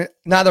 I mean,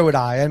 neither would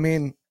I. I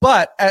mean,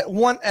 but at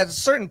a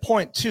certain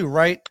point too,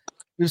 right?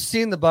 We've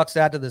seen the Bucs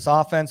add to this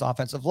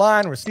offensive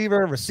line,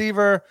 receiver.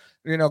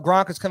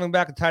 Gronk is coming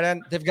back at tight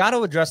end. They've got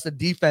to address the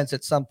defense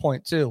at some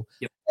point too.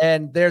 Yep.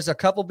 And there's a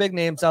couple big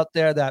names out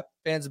there that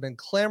fans have been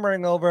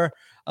clamoring over.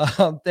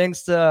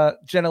 Thanks to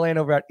Jenna Lane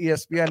over at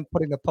ESPN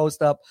putting a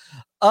post up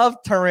of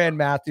Tyrann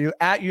Mathieu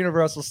at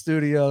Universal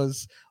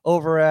Studios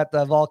over at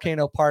the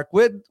Volcano Park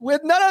with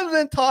none other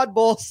than Todd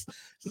Bowles'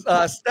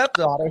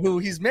 stepdaughter, who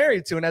he's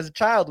married to and has a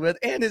child with,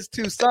 and his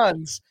two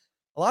sons.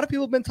 A lot of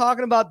people have been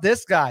talking about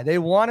this guy. They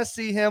want to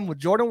see him with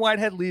Jordan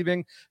Whitehead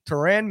leaving,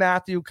 Tyrann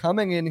Mathieu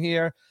coming in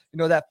here,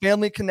 that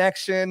family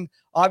connection,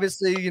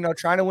 obviously,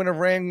 trying to win a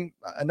ring,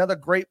 another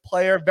great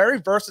player, very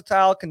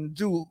versatile, can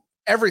do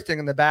everything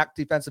in the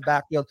defensive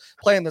backfield,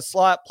 play in the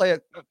slot,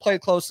 play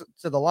close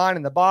to the line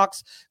in the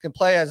box, can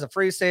play as a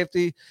free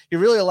safety. He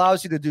really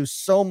allows you to do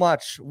so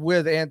much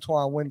with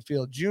Antoine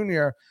Winfield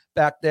Jr.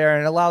 back there,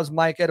 and it allows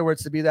Mike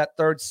Edwards to be that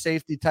third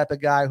safety type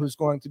of guy who's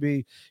going to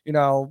be,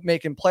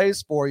 making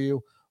plays for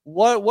you.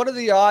 What are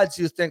the odds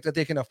you think that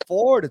they can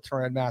afford a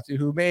Tyrann Mathieu,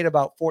 who made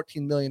about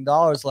 $14 million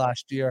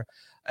last year?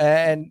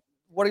 And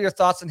what are your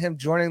thoughts on him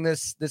joining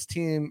this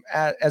team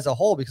as a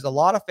whole? Because a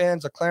lot of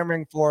fans are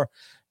clamoring for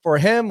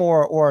him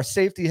or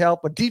safety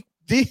help, but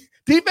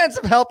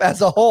defensive help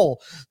as a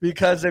whole,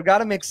 because they've got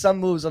to make some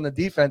moves on the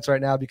defense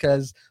right now,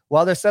 because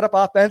while they're set up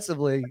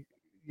offensively,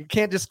 you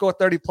can't just score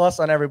 30 plus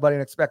on everybody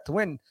and expect to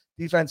win.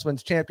 Defense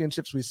wins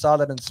championships. We saw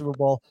that in the Super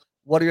Bowl.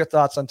 What are your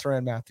thoughts on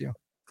Tyrann Mathieu?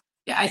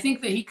 Yeah, I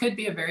think that he could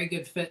be a very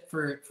good fit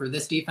for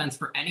this defense,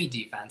 for any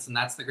defense. And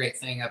that's the great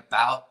thing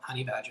about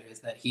Honey Badger, is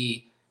that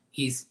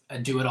he's a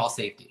do-it-all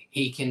safety.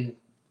 He can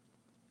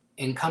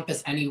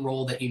encompass any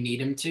role that you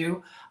need him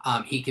to.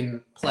 He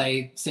can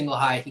play single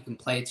high. He can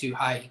play two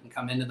high. He can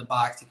come into the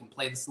box. He can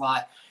play the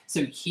slot.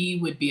 So he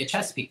would be a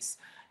chess piece.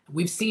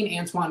 We've seen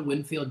Antoine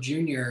Winfield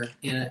Jr.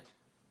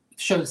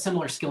 show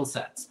similar skill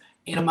sets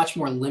in a much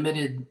more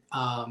limited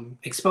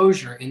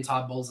exposure in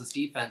Todd Bowles'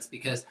 defense,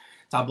 because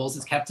Todd Bowles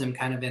has kept him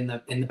kind of in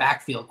the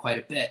backfield quite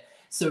a bit.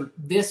 So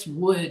this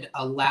would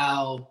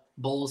allow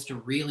Bowles to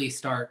really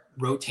start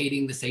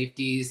rotating the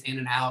safeties in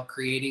and out,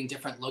 creating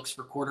different looks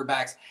for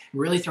quarterbacks,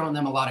 really throwing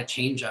them a lot of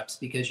change-ups,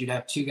 because you'd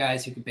have two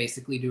guys who could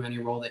basically do any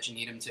role that you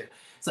need him to.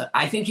 So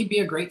I think he'd be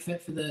a great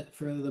fit for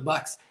the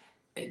Bucs.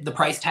 The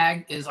price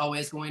tag is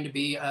always going to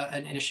be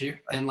an issue.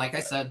 And like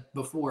I said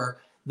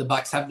before, the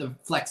Bucs have the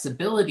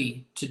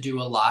flexibility to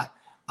do a lot.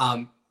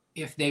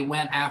 If they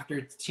went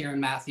after Tyrann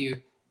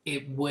Mathieu,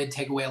 it would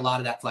take away a lot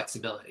of that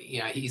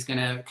flexibility. He's going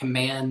to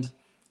command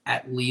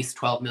at least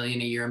 $12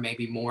 million a year,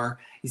 maybe more.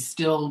 He's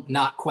still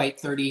not quite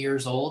 30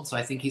 years old, so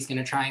I think he's going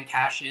to try and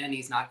cash in.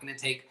 He's not going to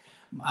take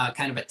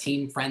kind of a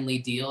team-friendly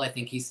deal. I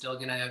think he's still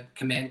going to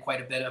command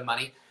quite a bit of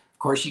money. Of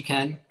course, you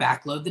can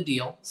backload the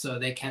deal, so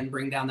they can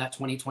bring down that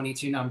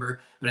 2022 number,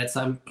 but at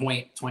some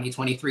point,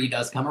 2023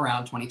 does come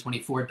around,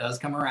 2024 does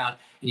come around,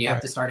 and you have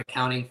to start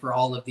accounting for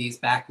all of these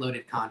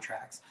backloaded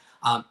contracts.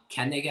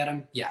 Can they get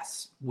him?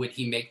 Yes. Would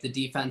he make the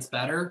defense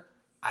better?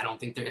 I don't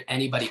think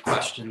anybody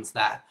questions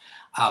that.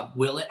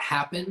 Will it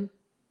happen?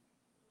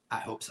 I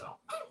hope so.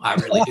 I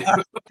really do.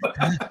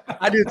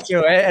 I do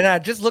too.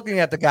 And just looking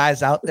at the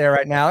guys out there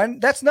right now,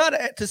 and that's not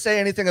to say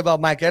anything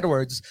about Mike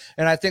Edwards.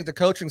 And I think the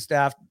coaching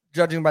staff,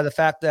 judging by the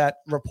fact that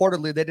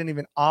reportedly they didn't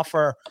even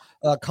offer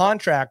a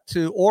contract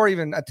to, or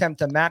even attempt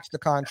to match the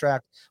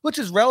contract, which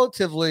is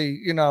relatively,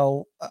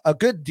 a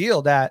good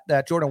deal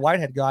that Jordan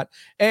Whitehead got.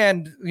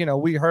 And,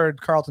 we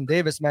heard Carlton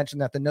Davis mention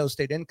that the no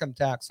state income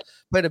tax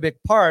played a big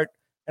part.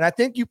 And I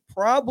think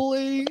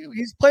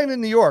he's playing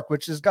in New York,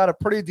 which has got a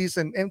pretty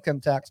decent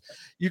income tax.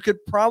 You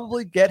could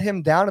probably get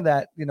him down to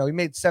that. He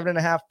made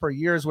 7.5 per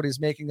year is what he's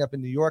making up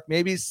in New York.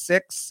 Maybe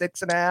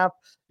 6.5.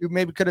 You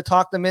maybe could have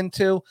talked them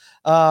into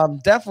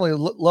definitely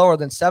lower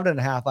than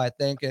 7.5, I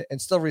think, and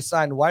still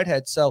re-signed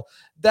Whitehead. So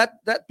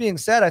that being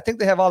said, I think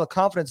they have all the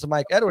confidence of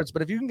Mike Edwards.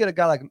 But if you can get a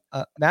guy like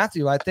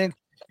Mathieu, I think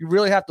you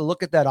really have to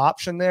look at that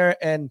option there.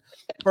 And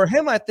for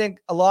him, I think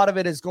a lot of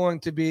it is going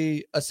to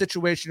be a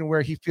situation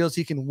where he feels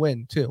he can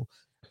win too.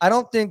 I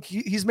don't think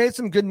he's made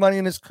some good money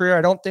in his career.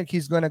 I don't think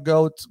he's going to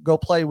go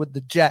play with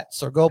the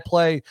Jets or go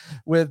play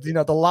with,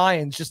 the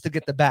Lions just to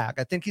get the bag.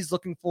 I think he's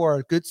looking for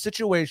a good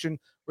situation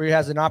where where he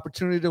has an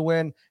opportunity to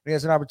win and he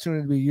has an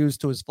opportunity to be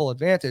used to his full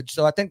advantage.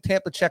 So I think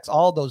Tampa checks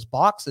all those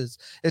boxes.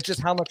 It's just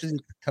how much does he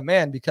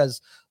command, because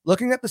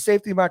looking at the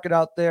safety market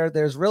out there,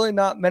 there's really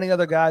not many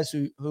other guys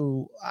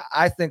who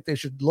I think they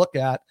should look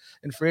at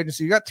in free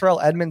agency. You got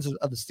Terrell Edmonds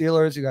of the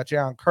Steelers. You got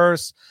Jaron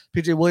Kearse,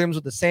 PJ Williams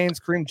with the Saints,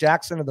 Kareem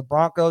Jackson of the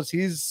Broncos.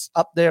 He's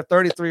up there,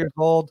 33 years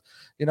old.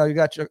 You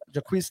got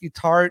Jaquiski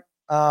Tart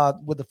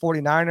with the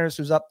 49ers,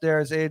 who's up there,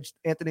 his age,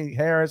 Anthony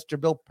Harris,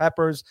 Jabril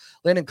Peppers,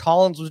 Landon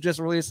Collins was just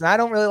released. And I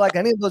don't really like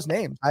any of those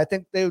names. I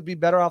think they would be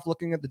better off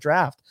looking at the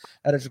draft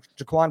at a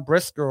Jaquan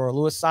Brisker or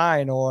Lewis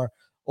Sine or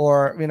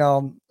a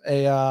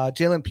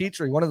Jalen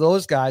Petrie, one of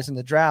those guys in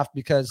the draft,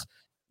 because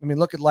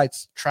look at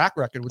Light's track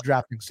record with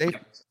drafting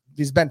safeties.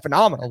 He's been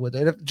phenomenal with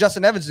it. If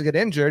Justin Evans to get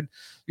injured,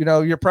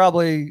 you're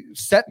probably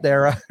set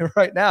there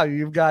right now.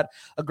 You've got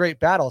a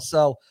great battle.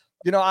 So,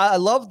 I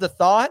love the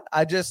thought.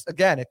 I just,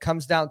 again, it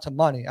comes down to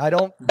money. I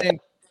don't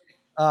think,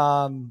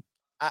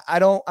 I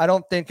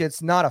don't think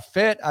it's not a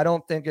fit. I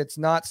don't think it's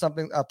not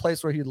a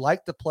place where he'd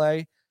like to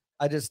play.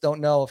 I just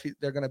don't know if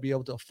they're going to be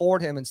able to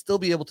afford him and still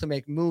be able to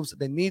make moves that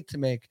they need to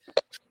make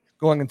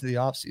going into the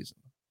offseason.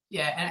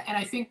 Yeah, and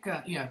I think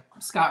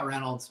Scott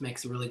Reynolds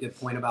makes a really good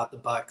point about the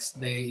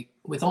Bucs.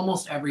 With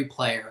almost every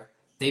player,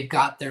 they've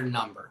got their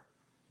number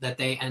that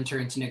they enter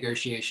into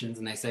negotiations,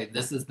 and they say,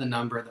 this is the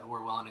number that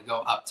we're willing to go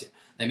up to.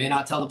 They may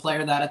not tell the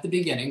player that at the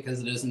beginning because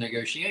it is a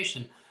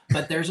negotiation,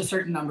 but there's a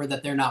certain number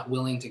that they're not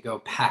willing to go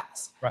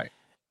past. Right.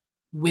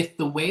 With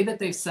the way that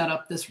they've set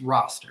up this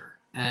roster,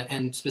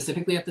 and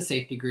specifically at the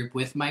safety group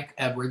with Mike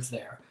Edwards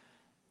there,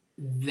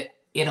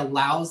 it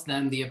allows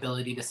them the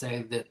ability to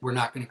say that we're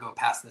not going to go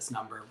past this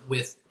number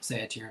with,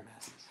 say, a Tyrann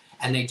Mathieu.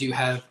 And they do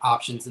have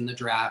options in the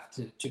draft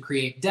to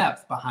create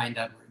depth behind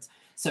Edwards.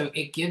 So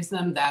it gives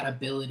them that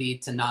ability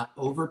to not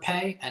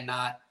overpay and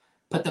not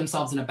put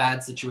themselves in a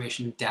bad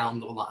situation down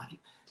the line.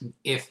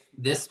 If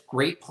this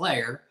great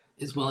player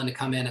is willing to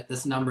come in at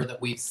this number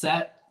that we've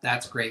set,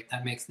 that's great.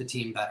 That makes the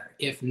team better.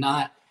 If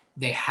not,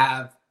 they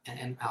have,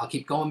 and I'll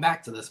keep going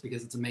back to this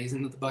because it's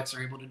amazing that the Bucs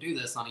are able to do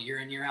this on a year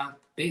in, year out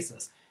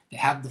basis. They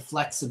have the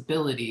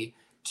flexibility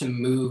to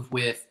move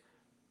with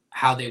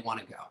how they want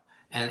to go.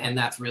 And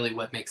that's really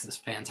what makes this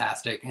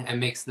fantastic and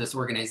makes this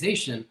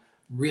organization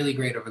really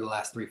great over the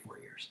last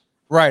 3-4 years.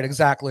 Right,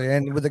 exactly.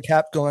 And with the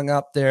cap going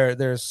up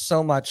there's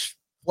so much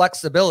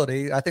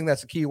flexibility. I think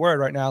that's a key word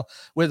right now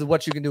with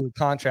what you can do with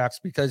contracts,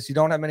 because you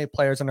don't have many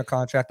players under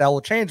contract. That will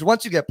change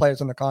once you get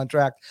players under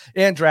contract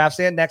and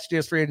drafts and next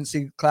year's free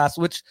agency class,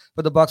 which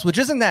for the Bucs, which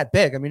isn't that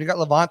big. You got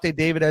Levante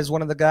David as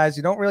one of the guys.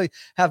 You don't really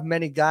have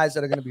many guys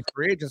that are going to be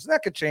free agents. And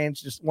that could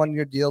change, just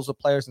 1-year deals with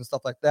players and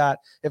stuff like that.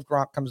 If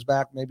Gronk comes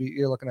back, maybe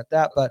you're looking at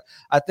that. But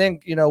I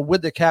think,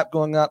 with the cap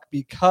going up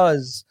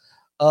because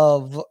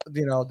of,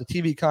 the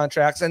TV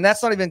contracts, and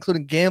that's not even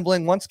including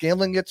gambling. Once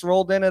gambling gets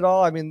rolled in at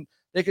all,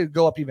 they could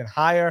go up even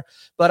higher.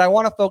 But I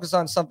want to focus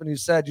on something you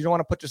said. You don't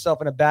want to put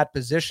yourself in a bad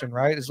position,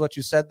 right? Is what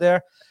you said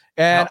there.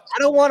 And I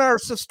don't want our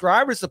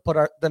subscribers to put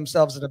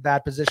themselves in a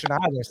bad position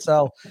either.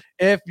 So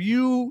if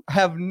you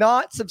have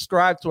not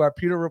subscribed to our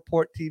Pewter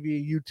Report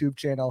TV YouTube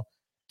channel,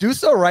 do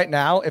so right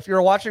now. If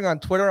you're watching on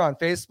Twitter, on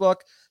Facebook,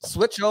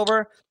 switch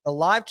over. The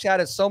live chat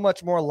is so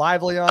much more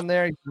lively on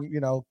there.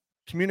 You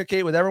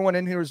communicate with everyone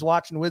in here who's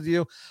watching with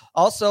you.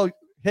 Also,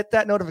 hit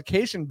that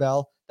notification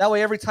bell. That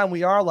way, every time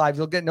we are live,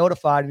 you'll get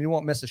notified and you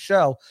won't miss a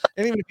show.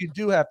 And even if you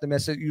do have to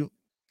miss it, you'll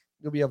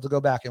be able to go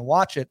back and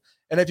watch it.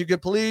 And if you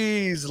could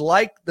please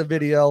like the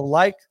video,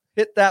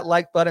 hit that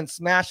like button,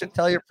 smash it,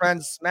 tell your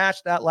friends, smash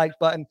that like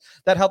button.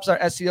 That helps our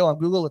SEO on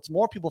Google. It's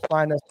more people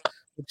find us,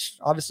 which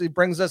obviously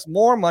brings us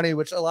more money,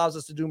 which allows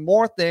us to do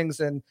more things.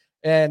 And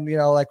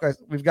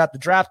we've got the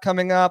draft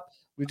coming up.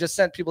 We just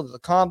sent people to the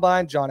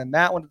Combine. John and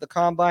Matt went to the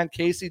Combine.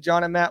 Casey,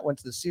 John, and Matt went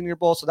to the Senior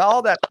Bowl. So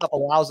all that stuff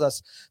allows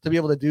us to be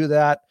able to do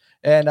that.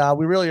 And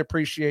we really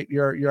appreciate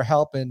your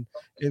help in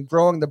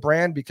growing the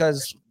brand,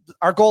 because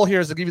our goal here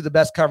is to give you the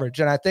best coverage.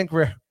 And I think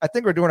we're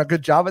doing a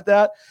good job at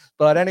that.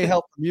 But any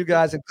help from you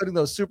guys, including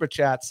those super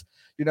chats,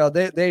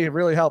 they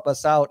really help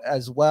us out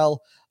as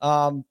well.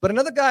 But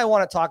another guy I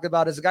want to talk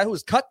about is a guy who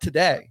was cut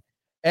today,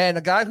 and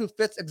a guy who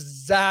fits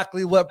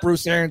exactly what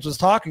Bruce Arians was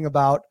talking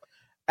about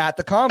at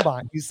the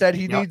Combine. He said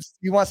he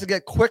wants to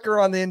get quicker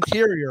on the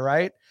interior,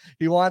 right?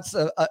 He wants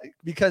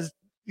because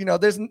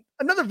there's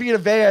another Vita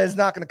Vea is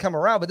not going to come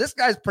around, but this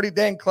guy's pretty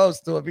dang close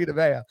to a Vita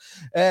Vea.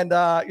 And,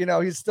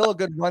 he's still a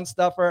good run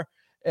stuffer.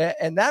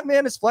 And that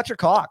man is Fletcher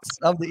Cox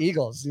of the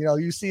Eagles.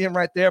 You see him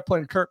right there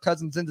putting Kirk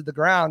Cousins into the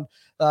ground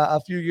a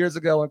few years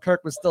ago when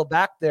Kirk was still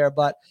back there,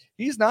 but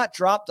he's not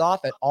dropped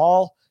off at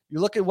all. You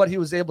look at what he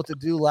was able to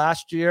do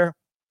last year.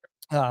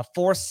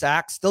 4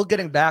 sacks, still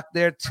getting back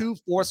there, 2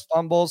 forced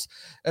fumbles.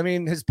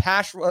 His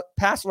pass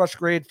rush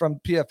grade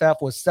from PFF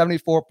was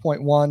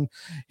 74.1.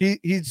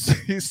 He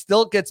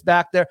still gets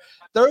back there.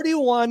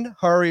 31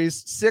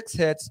 hurries, 6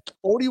 hits,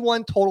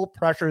 41 total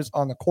pressures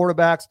on the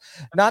quarterbacks.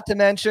 Not to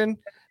mention,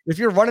 if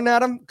you're running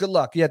at him, good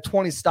luck. He had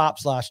 20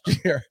 stops last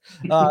year.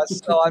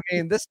 So, I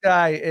mean, this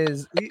guy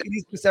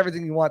he's just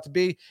everything you want to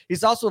be.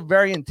 He's also a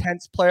very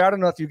intense player. I don't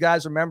know if you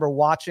guys remember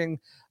watching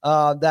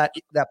that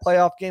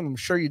playoff game. I'm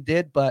sure you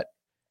did, but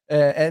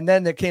and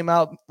then it came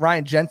out,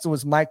 Ryan Jensen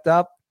was mic'd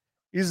up.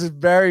 He's a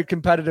very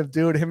competitive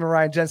dude. Him and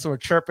Ryan Jensen were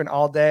chirping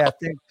all day. I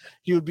think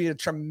he would be a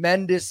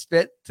tremendous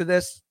fit to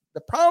this.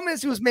 The problem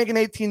is he was making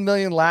 $18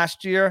 million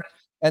last year,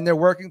 and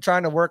they're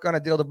trying to work on a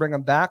deal to bring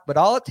him back. But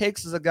all it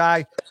takes is a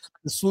guy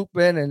to swoop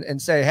in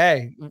and say,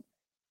 hey,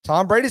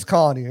 Tom Brady's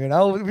calling you. You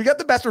know, we got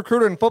the best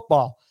recruiter in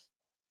football.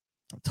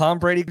 Tom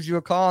Brady gives you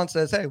a call and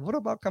says, hey, what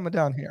about coming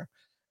down here?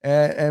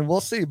 And we'll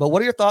see. But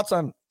what are your thoughts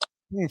on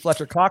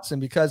Fletcher Cox in?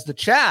 Because the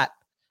chat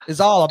is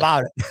all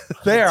about it.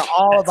 They are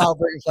all about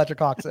bringing Fletcher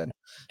Cox in.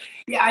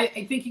 Yeah, I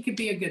think he could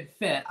be a good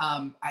fit.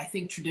 I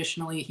think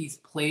traditionally he's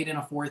played in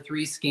a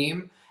 4-3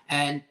 scheme,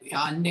 and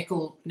on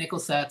nickel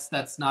sets,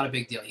 that's not a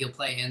big deal. He'll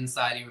play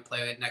inside. He would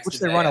play next Which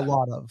to they run a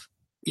lot of.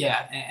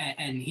 Yeah,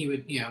 and he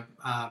would,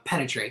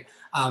 penetrate.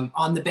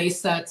 On the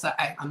base sets,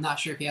 I'm not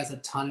sure if he has a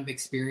ton of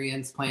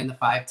experience playing the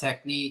 5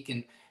 technique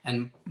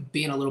and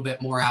being a little bit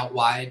more out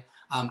wide.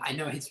 I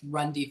know his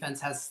run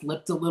defense has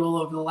slipped a little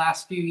over the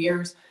last few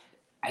years.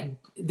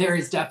 There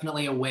is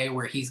definitely a way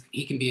where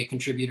he can be a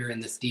contributor in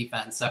this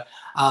defense. So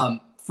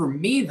for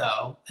me,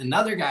 though,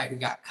 another guy who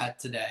got cut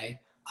today,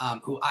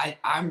 who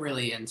I'm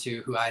really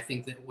into, who I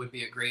think that would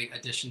be a great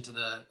addition to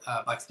the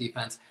Bucs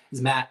defense,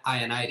 is Matt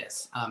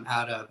Ioannidis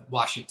out of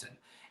Washington.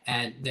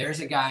 And there's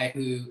a guy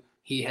who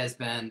he has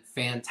been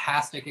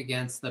fantastic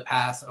against the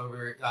pass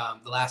over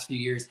the last few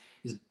years.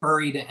 He's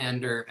buried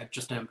under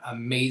just an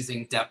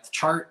amazing depth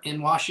chart in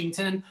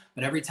Washington.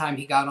 But every time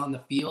he got on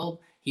the field,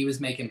 he was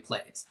making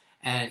plays.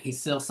 And he's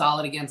still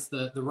solid against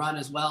the run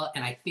as well.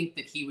 And I think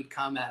that he would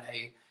come at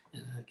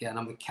again,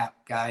 I'm a cap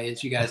guy,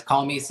 as you guys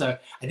call me. So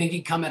I think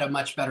he'd come at a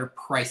much better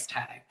price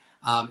tag.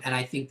 And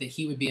I think that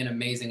he would be an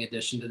amazing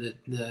addition to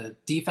the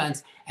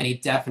defense. And he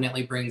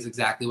definitely brings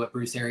exactly what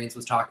Bruce Arians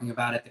was talking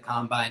about at the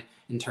Combine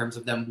in terms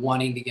of them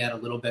wanting to get a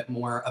little bit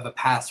more of a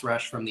pass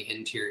rush from the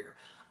interior.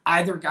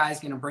 Either guy's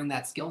going to bring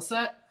that skill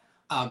set.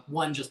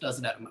 One just does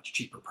it at a much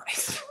cheaper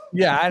price.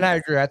 Yeah, and I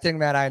agree. I think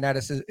Matt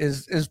Ioannidis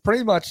is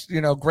pretty much,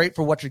 great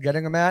for what you're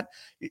getting him at.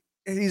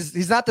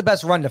 He's not the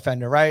best run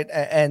defender, right?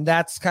 And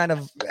that's kind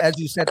of, as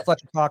you said,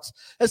 Fletcher Cox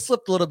has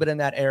slipped a little bit in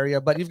that area,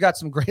 but you've got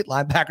some great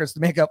linebackers to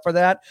make up for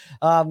that.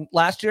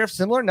 Last year,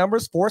 similar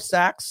numbers: 4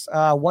 sacks,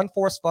 1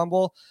 forced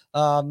fumble.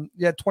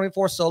 You had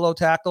 24 solo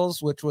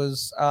tackles, which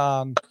was,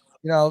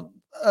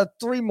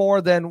 3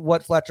 more than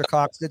what Fletcher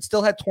Cox did.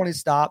 Still had 20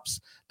 stops,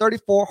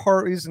 34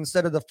 hurries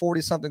instead of the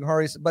 40-something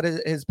hurries, but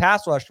his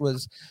pass rush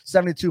was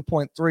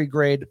 72.3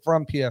 grade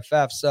from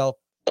PFF. So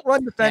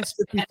run defense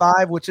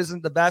 55, which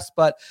isn't the best,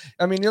 but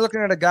I mean, you're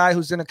looking at a guy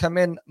who's going to come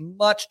in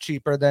much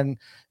cheaper than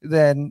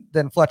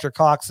Fletcher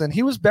Cox, and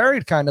he was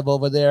buried kind of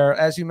over there,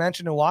 as you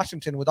mentioned, in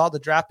Washington with all the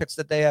draft picks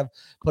that they have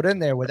put in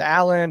there with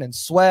Allen and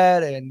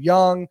Sweat and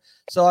Young.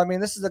 So I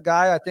mean, this is a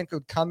guy I think who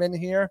would come in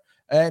here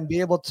and be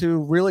able to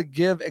really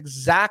give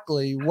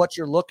exactly what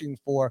you're looking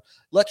for,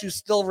 let you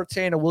still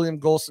retain a William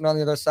Golston on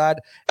the other side.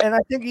 And I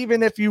think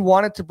even if you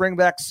wanted to bring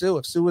back Sue,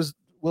 if Sue was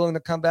willing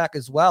to come back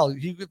as well,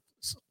 he could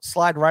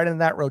slide right in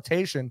that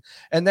rotation.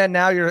 And then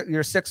now your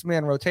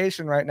 6-man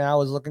rotation right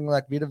now is looking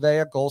like Vita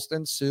Vea,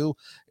 Golston, Sue,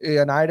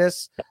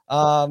 Ioannidis,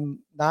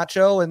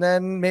 Nacho, and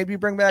then maybe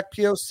bring back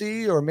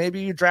POC, or maybe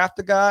you draft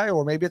a guy,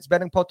 or maybe it's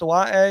Benning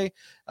Potawa'e.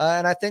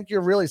 And I think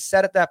you're really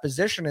set at that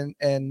position,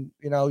 and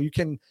you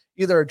can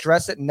either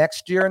address it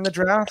next year in the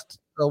draft,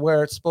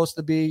 where it's supposed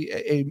to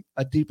be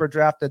a deeper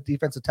draft at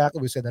defensive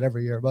tackle. We say that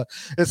every year, but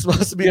it's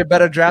supposed to be a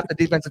better draft at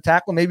defensive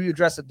tackle. Maybe you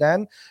address it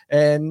then.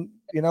 And,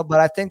 but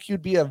I think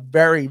you'd be a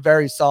very,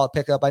 very solid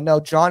pickup. I know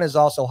John is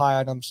also high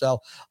on him, so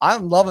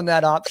I'm loving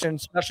that option,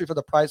 especially for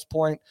the price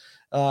point.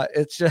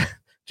 It's just,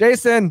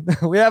 Jason,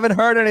 we haven't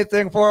heard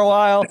anything for a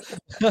while.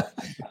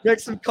 Make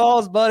some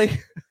calls, buddy.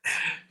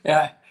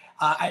 Yeah.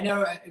 I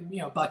know,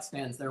 Bucs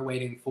fans, they're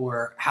waiting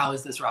for how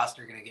is this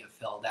roster going to get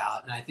filled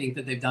out. And I think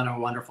that they've done a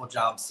wonderful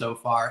job so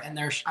far. And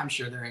I'm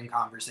sure they're in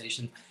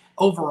conversation.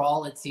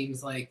 Overall, it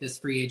seems like this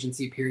free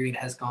agency period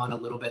has gone a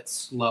little bit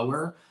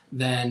slower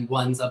than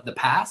ones of the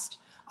past.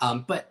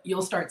 But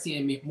you'll start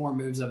seeing more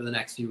moves over the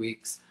next few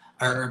weeks,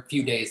 or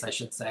few days, I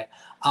should say.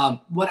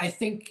 What I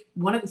think,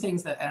 one of the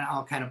things that, and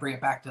I'll kind of bring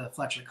it back to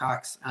Fletcher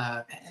Cox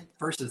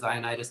versus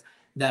Ioannidis,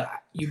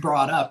 that you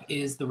brought up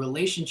is the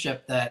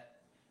relationship that,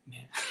 you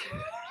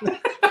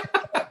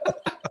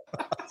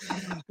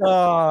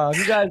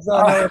guys don't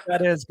know what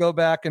that is, go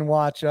back and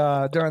watch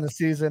during the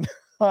season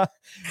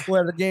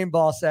where the game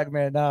ball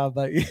segment.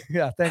 But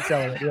yeah, thanks,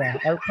 Elliot. Yeah,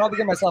 I would probably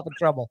get myself in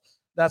trouble,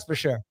 that's for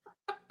sure.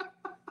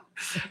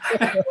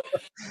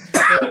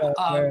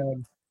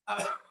 I'm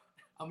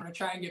gonna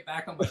try and get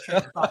back on my train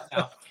of thought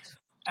now.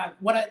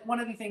 One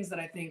of the things that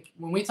I think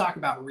when we talk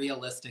about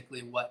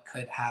realistically what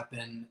could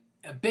happen,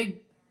 a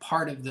big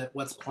part of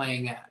what's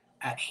playing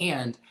at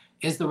hand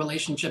is the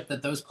relationship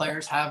that those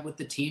players have with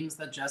the teams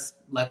that just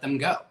let them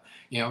go.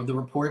 The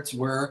reports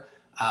were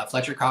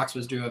Fletcher Cox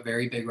was due a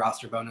very big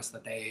roster bonus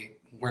that they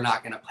were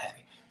not going to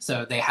pay.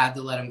 So they had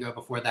to let him go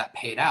before that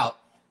paid out.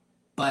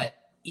 But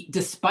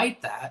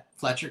despite that,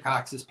 Fletcher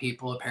Cox's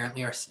people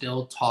apparently are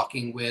still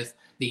talking with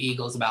the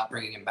Eagles about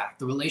bringing him back.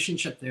 The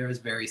relationship there is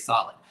very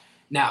solid.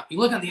 Now, you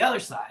look on the other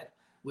side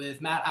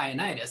with Matt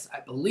Ioannidis, I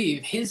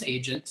believe his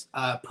agent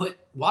put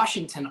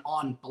Washington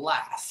on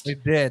blast. They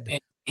did.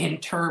 In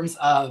terms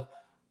of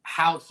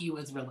how he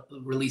was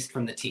released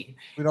from the team.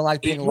 We don't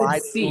like being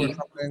lied to or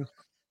something.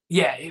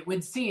 Yeah, it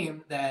would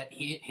seem that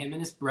him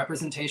and his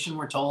representation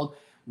were told,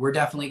 we're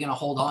definitely going to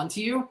hold on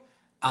to you.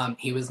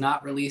 He was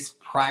not released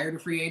prior to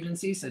free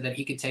agency so that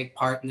he could take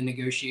part in the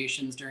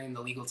negotiations during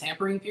the legal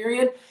tampering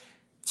period.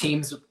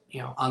 Teams,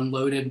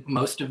 unloaded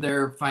most of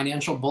their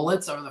financial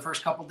bullets over the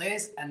first couple of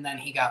days, and then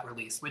he got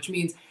released, which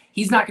means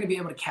he's not going to be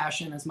able to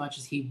cash in as much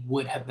as he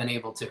would have been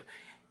able to.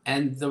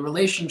 And the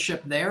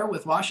relationship there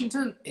with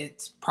Washington,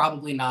 it's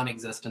probably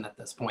non-existent at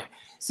this point.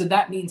 So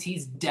that means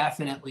he's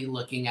definitely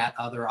looking at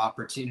other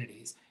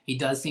opportunities. He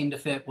does seem to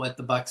fit what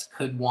the Bucs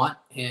could want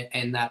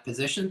in that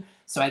position.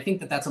 So I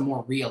think that that's a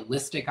more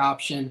realistic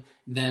option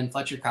than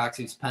Fletcher Cox,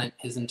 who spent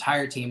his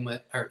entire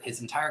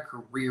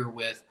career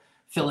with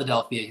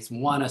Philadelphia. He's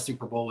won a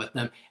Super Bowl with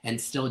them and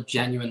still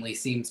genuinely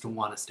seems to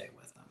want to stay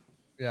with them.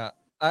 Yeah.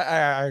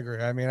 I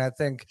agree. I mean, I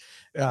think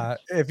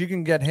if you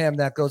can get him,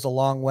 that goes a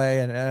long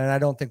way, and I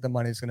don't think the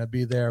money's going to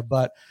be there.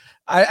 But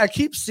I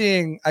keep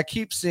seeing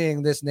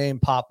this name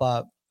pop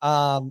up,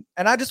 and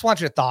I just want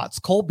your thoughts.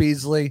 Cole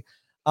Beasley.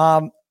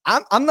 I'm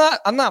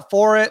not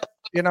for it.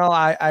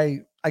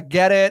 I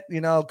get it.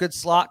 Good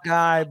slot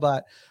guy,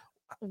 but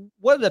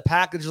what the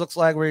package looks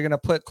like where you're going to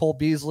put Cole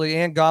Beasley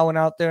and Godwin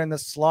out there in the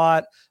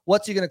slot.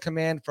 What's he going to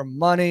command for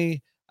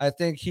money? I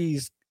think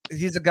he's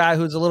a guy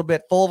who's a little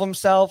bit full of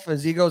himself.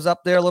 His ego's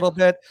up there a little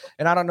bit.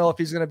 And I don't know if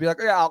he's going to be like,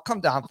 yeah, I'll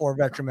come down for a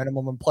veteran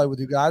minimum and play with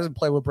you guys and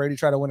play with Brady,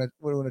 try to win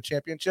a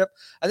championship.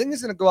 I think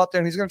he's going to go out there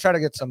and he's going to try to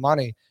get some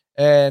money.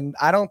 And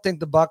I don't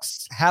think the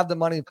Bucs have the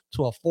money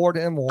to afford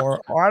him,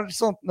 or I just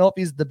don't know if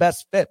he's the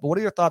best fit. But what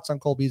are your thoughts on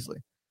Cole Beasley?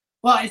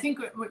 Well, I think,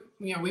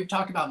 we've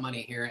talked about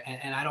money here,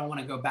 and I don't want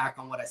to go back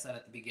on what I said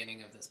at the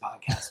beginning of this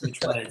podcast, which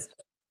was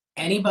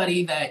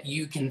anybody that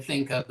you can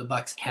think of the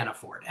Bucs can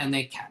afford, and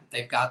they can.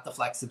 They've got the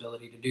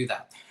flexibility to do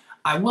that.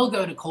 I will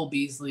go to Cole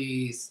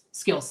Beasley's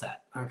skill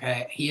set.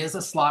 Okay, he is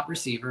a slot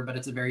receiver, but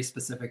it's a very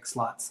specific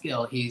slot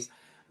skill. He's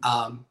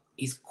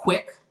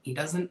quick. He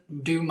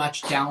doesn't do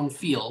much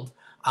downfield,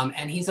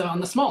 and he's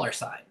on the smaller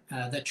side,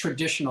 the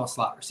traditional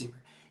slot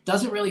receiver.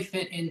 Doesn't really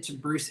fit into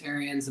Bruce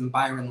Arians and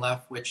Byron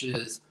Leff, which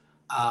is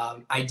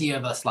idea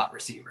of a slot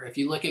receiver. If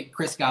you look at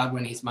Chris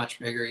Godwin, he's much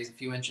bigger. He's a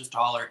few inches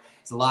taller.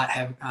 He's a lot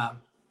heavy.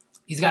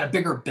 He's got a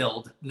bigger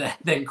build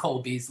than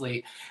Cole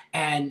Beasley,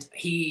 and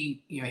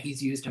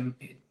he's used him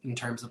in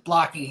terms of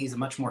blocking. He's a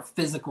much more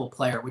physical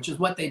player, which is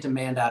what they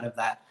demand out of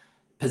that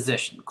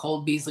position.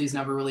 Cole Beasley's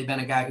never really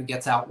been a guy who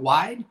gets out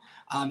wide,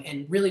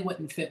 and really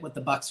wouldn't fit what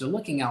the Bucs are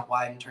looking out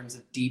wide in terms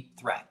of deep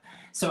threat.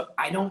 So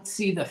I don't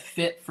see the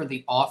fit for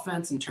the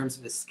offense in terms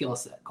of his skill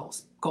set.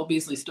 Cole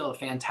Beasley's still a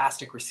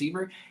fantastic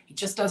receiver. He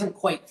just doesn't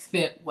quite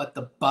fit what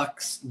the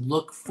Bucs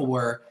look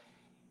for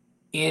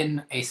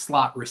in a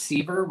slot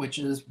receiver, which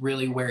is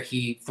really where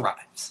he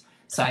thrives.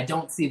 So I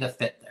don't see the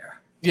fit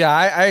there. Yeah,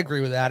 I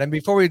agree with that. And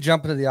before we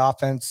jump into the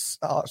offense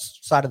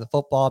side of the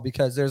football,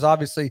 because there's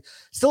obviously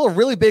still a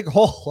really big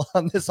hole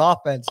on this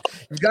offense.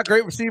 You've got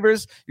great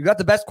receivers. You've got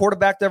the best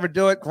quarterback to ever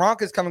do it.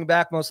 Gronk is coming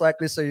back most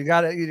likely. So you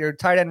got your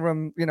tight end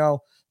room,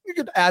 you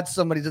could add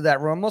somebody to that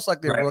room, most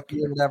likely a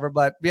rookie or whatever.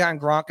 But behind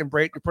Gronk and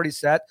Brate, you're pretty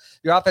set.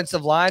 Your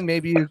offensive line,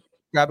 maybe you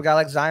grab a guy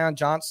like Zion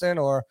Johnson,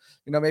 or,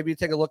 maybe you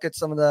take a look at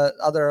some of the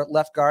other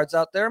left guards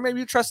out there. Maybe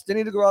you trust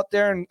Denny to go out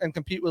there and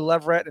compete with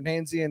Leverett and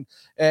Hainsey,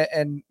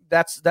 and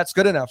that's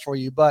good enough for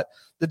you. But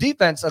the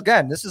defense,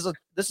 again, this is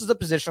a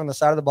position on the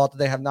side of the ball that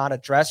they have not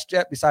addressed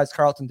yet besides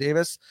Carlton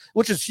Davis,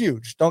 which is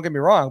huge. Don't get me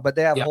wrong, but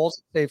they have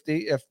holes in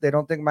safety if they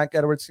don't think Mike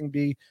Edwards can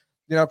be,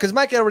 because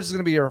Mike Edwards is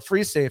going to be your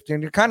free safety,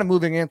 and you're kind of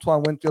moving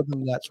Antoine Winfield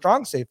in that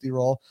strong safety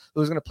role,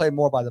 who's going to play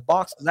more by the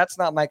box. And that's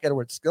not Mike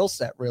Edwards' skill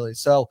set, really.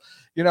 So,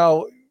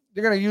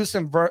 you're going to use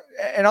him,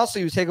 and also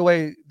you take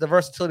away the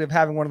versatility of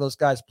having one of those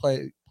guys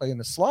play in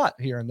the slot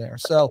here and there.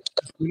 So,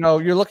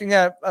 you're looking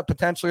at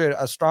potentially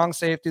a strong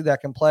safety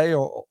that can play,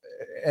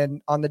 and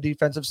on the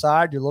defensive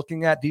side, you're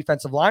looking at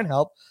defensive line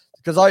help,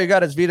 because all you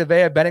got is Vita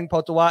Vea, Benning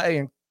Potawai,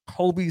 and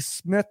Kobe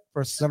Smith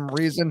for some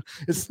reason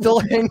is still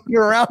hanging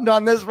around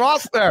on this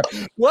roster.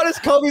 What is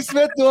Kobe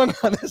Smith doing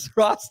on this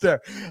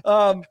roster?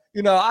 I'm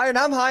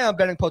high on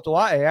Benning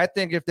Potawai. I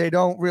think if they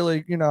don't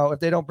really, if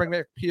they don't bring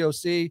back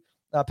POC,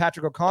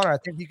 Patrick O'Connor, I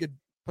think he could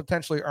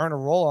potentially earn a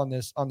role on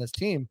this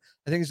team.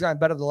 I think he's gotten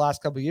better the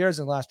last couple of years.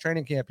 In the last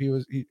training camp,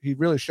 he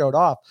really showed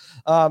off.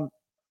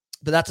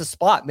 But that's a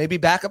spot. Maybe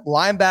backup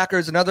linebacker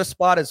is another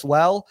spot as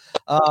well,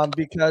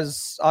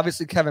 because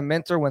obviously Kevin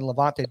Minter, when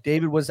Levante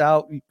David was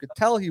out, you could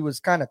tell he was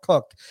kind of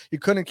cooked. He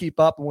couldn't keep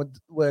up, and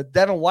with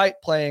Devin White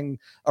playing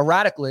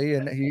erratically,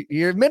 and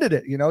he admitted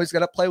it. He's got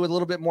to play with a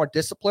little bit more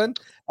discipline,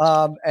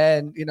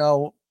 and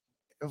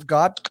if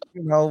God,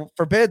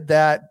 forbid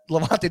that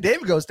Levante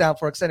David goes down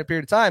for an extended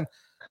period of time,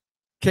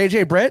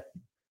 KJ Britt,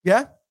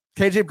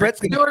 KJ Britt's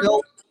going to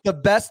fill the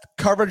best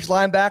coverage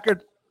linebacker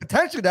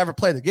potentially to ever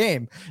play the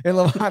game in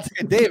Levante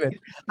David.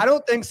 I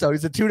don't think so.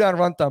 He's a 2-down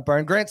run thumper.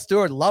 And Grant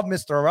Stewart, love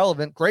Mr.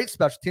 Irrelevant, great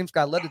special teams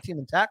guy, led the team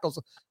in tackles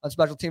on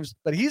special teams,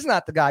 but he's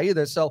not the guy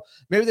either. So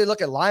maybe they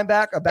look at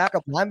a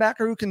backup linebacker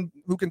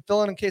who can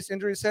fill in case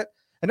injuries hit.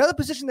 Another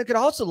position they could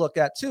also look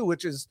at too,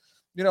 which is,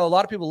 a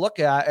lot of people look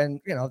at, and,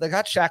 they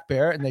got Shaq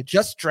Barrett and they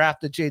just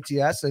drafted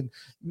JTS, and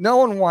no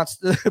one wants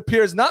to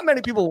appears. Not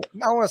many people,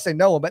 I don't want to say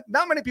no one, but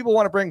not many people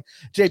want to bring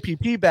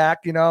JPP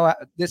back,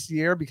 this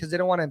year because they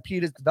don't want to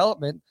impede his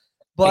development.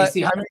 But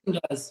Casey Hudson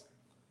does.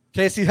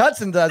 Casey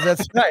Hudson does.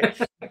 That's right.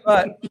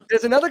 But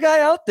there's another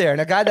guy out there,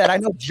 and a guy that I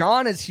know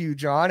John is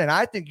huge on, and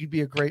I think you'd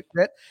be a great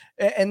fit.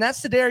 And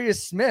that's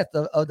Za'Darius Smith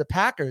of the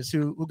Packers,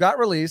 who got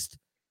released,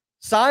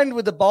 signed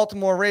with the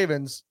Baltimore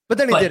Ravens, but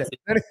then he did it.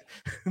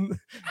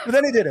 But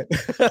then he did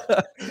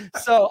it.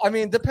 So, I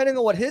mean, depending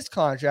on what his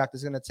contract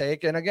is going to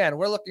take, and again,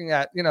 we're looking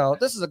at,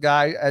 this is a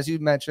guy, as you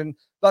mentioned,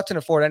 Bucs can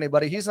afford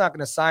anybody. He's not going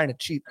to sign a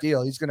cheap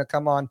deal. He's going to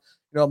come on,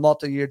 a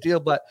multi-year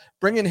deal, but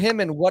bringing him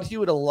in, what he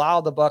would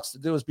allow the Bucs to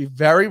do is be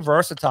very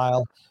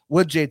versatile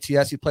with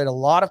JTS. He played a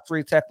lot of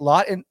free tech,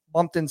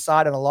 bumped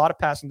inside, and a lot of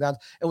passing downs.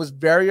 It was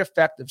very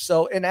effective.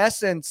 So in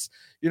essence,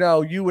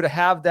 you would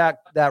have that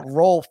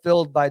role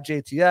filled by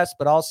JTS,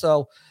 but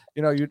also,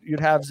 you'd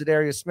have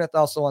Za'Darius Smith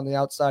also on the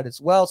outside as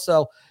well.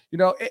 So,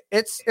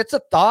 it's a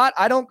thought.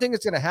 I don't think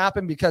it's going to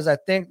happen because I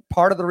think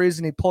part of the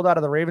reason he pulled out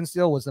of the Ravens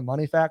deal was the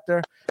money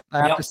factor.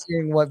 After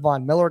seeing what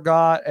Von Miller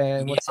got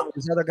and what some of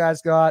these other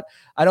guys got,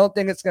 I don't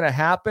think it's going to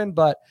happen.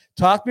 But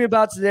talk to me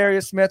about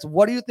Za'Darius Smith.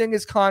 What do you think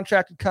his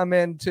contract would come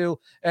into,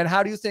 and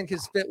how do you think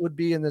his fit would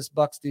be in this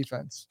Bucs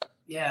defense?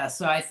 Yeah,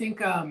 so I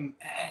think,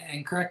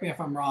 and correct me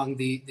if I'm wrong,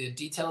 the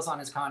details on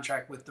his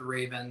contract with the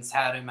Ravens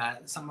had him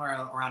at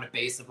somewhere around a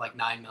base of like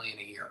 $9 million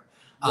a year.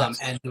 Yes.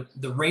 And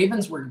the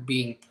Ravens were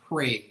being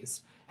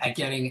praised at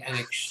getting an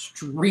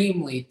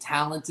extremely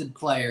talented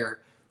player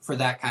for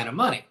that kind of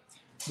money.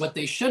 What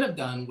they should have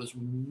done was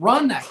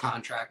run that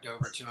contract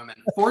over to him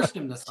and forced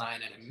him to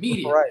sign it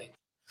immediately. Right.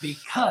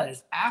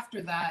 Because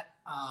after that,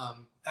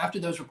 after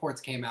those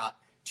reports came out,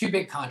 2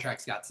 big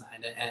contracts got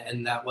signed,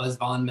 and that was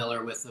Von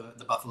Miller with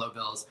the Buffalo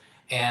Bills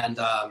and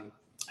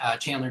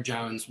Chandler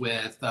Jones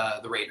with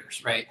the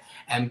Raiders, right?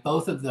 And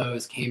both of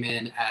those came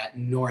in at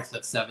north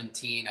of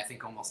 17, I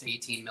think almost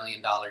 $18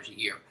 million a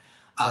year.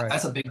 Right.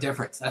 That's a big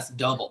difference. That's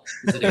double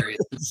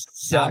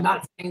Za'Darius. Now, I'm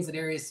not saying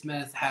Za'Darius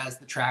Smith has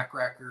the track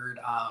record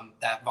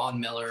that Von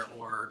Miller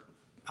or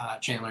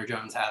Chandler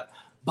Jones have,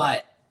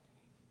 but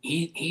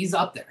he's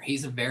up there.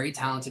 He's a very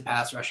talented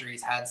pass rusher.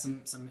 He's had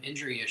some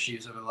injury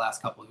issues over the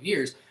last couple of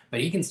years,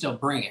 but he can still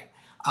bring it.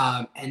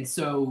 And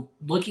so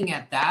looking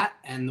at that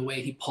and the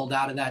way he pulled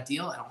out of that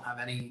deal, I don't have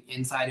any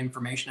inside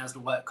information as to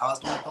what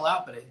caused him to pull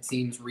out, but it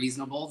seems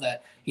reasonable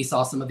that he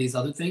saw some of these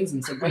other things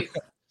and said, wait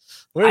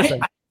I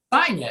didn't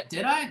sign yet,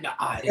 did I? No,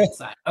 I didn't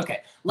sign.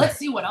 Okay, let's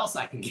see what else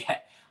I can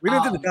get. We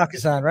didn't do the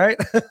DocuSign, right?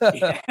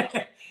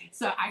 Yeah.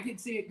 So I could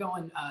see it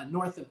going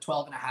north of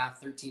 $12.5,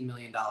 $13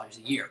 million a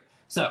year.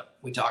 So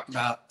we talked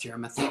about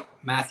Tyrann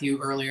Mathieu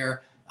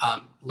earlier,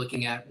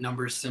 looking at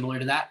numbers similar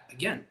to that.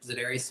 Again,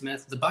 Za'Darius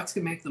Smith, the Bucs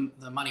can make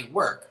the money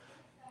work.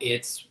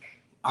 It's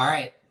all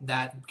right.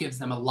 That gives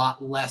them a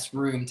lot less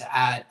room to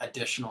add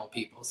additional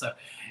people. So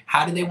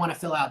how do they want to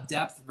fill out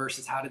depth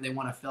versus how do they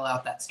want to fill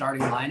out that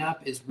starting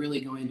lineup is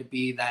really going to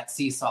be that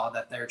seesaw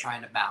that they're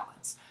trying to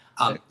balance.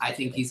 I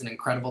think he's an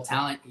incredible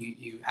talent.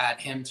 You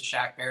add him to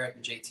Shaq Barrett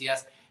and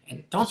JTS.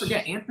 And don't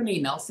forget,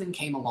 Anthony Nelson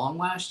came along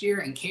last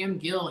year, and Cam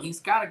Gill, he's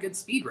got a good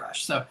speed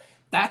rush. So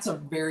that's a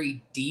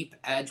very deep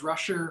edge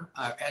rush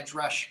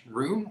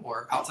room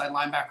or outside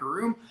linebacker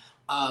room.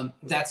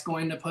 That's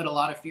going to put a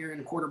lot of fear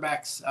in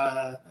quarterbacks'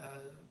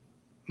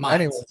 minds.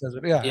 Anyone says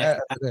it. Yeah,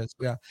 it is.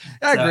 Yeah,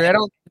 I agree. I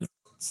don't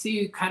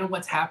see kind of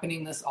what's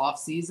happening this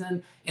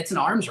offseason. It's an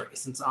arms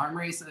race. It's an arms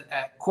race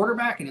at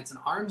quarterback, and it's an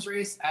arms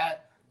race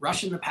at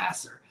rushing the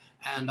passer.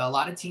 And a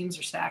lot of teams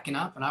are stacking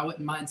up, and I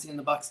wouldn't mind seeing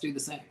the Bucs do the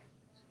same.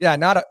 Yeah,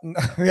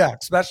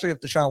 especially if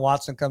Deshaun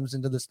Watson comes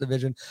into this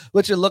division,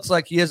 which it looks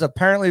like he is.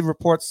 Apparently,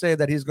 reports say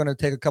that he's going to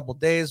take a couple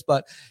days,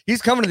 but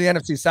he's coming to the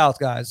NFC South,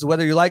 guys. So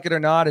whether you like it or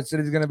not, it's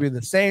going to be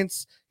the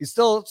Saints. He's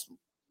still,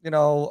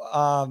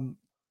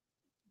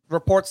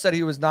 reports said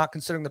he was not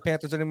considering the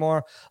Panthers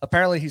anymore.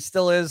 Apparently, he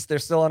still is. They're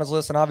still on his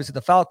list, and obviously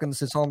the Falcons,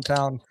 his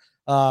hometown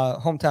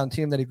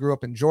team that he grew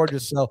up in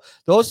Georgia. So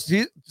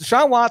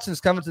Deshaun Watson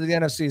is coming to the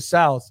NFC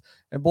South.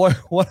 And boy,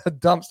 what a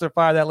dumpster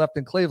fire that left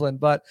in Cleveland.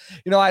 But,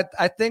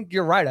 I think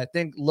you're right. I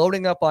think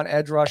loading up on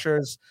edge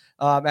rushers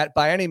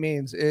by any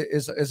means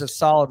is a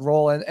solid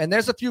role. And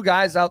there's a few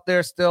guys out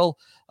there still.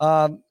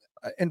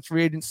 in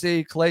free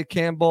agency: Clay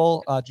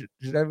Campbell,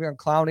 Jadeveon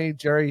Clowney,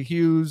 Jerry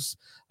Hughes,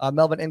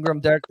 Melvin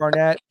Ingram, Derek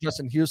Barnett,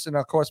 Justin Houston.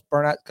 Of course,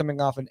 Barnett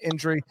coming off an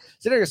injury.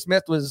 Zadarius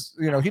Smith was,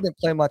 he didn't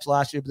play much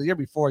last year, but the year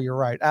before, you're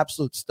right,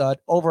 absolute stud,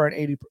 over an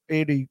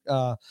 80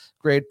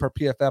 grade per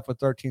PFF with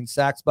 13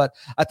 sacks. But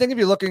I think if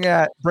you're looking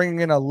at bringing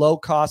in a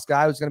low-cost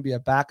guy who's going to be a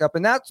backup,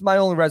 and that's my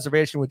only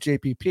reservation with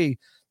JPP,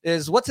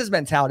 is what's his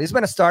mentality? He's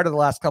been a starter the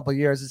last couple of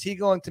years. Is he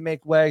going to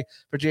make way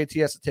for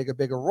JTS to take a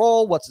bigger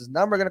role? What's his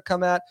number going to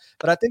come at?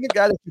 But I think a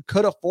guy that you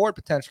could afford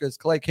potentially is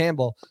Clay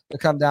Campbell to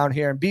come down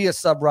here and be a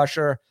sub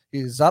rusher.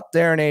 He's up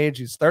there in age.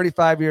 He's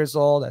 35 years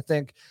old. I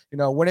think,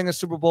 winning a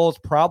Super Bowl is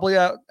probably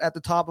at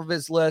the top of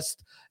his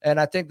list. And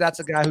I think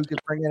that's a guy who could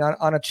bring in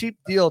on a cheap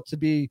deal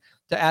to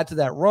add to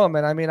that room.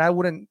 And I mean, I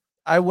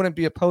wouldn't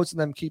be opposed to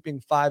them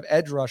keeping 5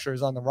 edge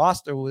rushers on the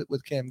roster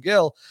with Cam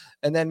Gill.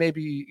 And then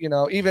maybe,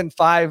 even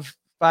five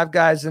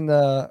guys in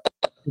the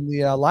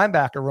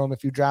linebacker room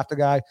if you draft a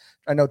guy.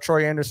 I know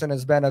Troy Anderson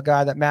has been a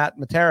guy that Matt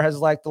Matera has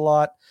liked a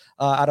lot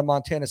out of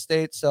Montana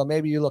State. So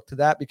maybe you look to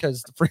that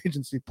because the free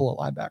agency pool of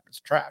linebacker is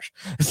trash.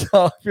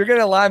 So if you're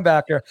getting a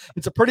linebacker,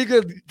 it's a pretty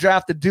good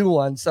draft to do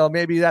one. So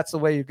maybe that's the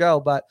way you go.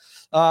 But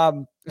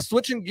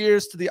switching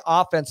gears to the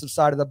offensive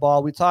side of the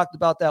ball, we talked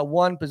about that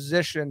one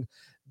position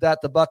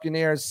that the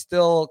Buccaneers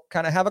still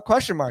kind of have a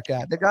question mark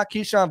at. They got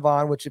Keyshawn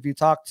Vaughn, which if you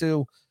talk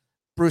to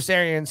Bruce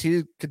Arians,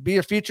 he could be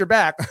a feature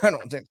back. I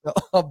don't think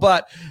so.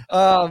 But,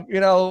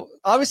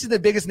 obviously the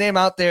biggest name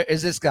out there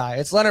is this guy.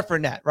 It's Leonard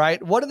Fournette,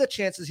 right? What are the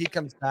chances he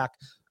comes back?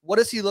 What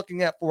is he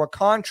looking at for a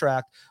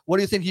contract? What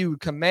do you think he would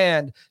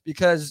command?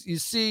 Because you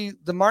see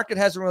the market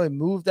hasn't really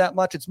moved that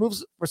much. It's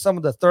moved for some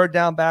of the third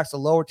down backs, the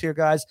lower tier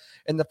guys.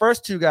 And the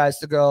first 2 guys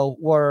to go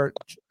were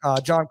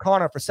John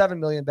Connor for $7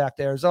 million back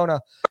to Arizona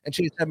and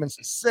Chase Edmonds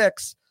for $6 million.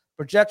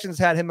 Projections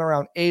had him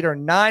around $8 or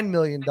 $9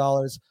 million.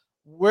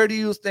 Where do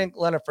you think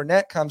Leonard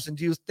Fournette comes? And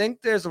do you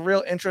think there's a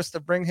real interest to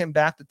bring him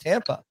back to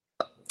Tampa?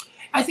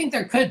 I think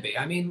there could be.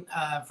 I mean,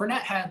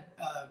 Fournette had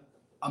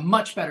a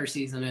much better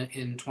season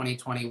in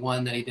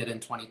 2021 than he did in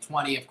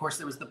 2020. Of course,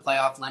 there was the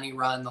playoff Lenny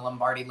run, the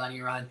Lombardi Lenny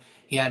run.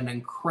 He had an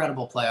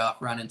incredible playoff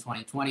run in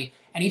 2020,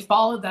 and he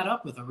followed that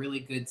up with a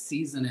really good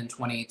season in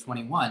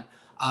 2021.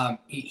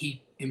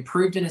 He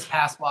improved in his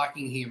pass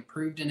blocking. He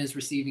improved in his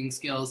receiving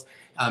skills.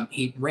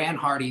 He ran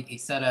hard. He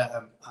set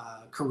a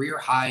career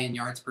high in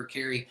yards per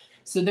carry.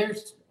 So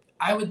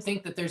I would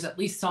think that there's at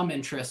least some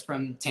interest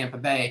from Tampa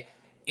Bay.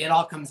 It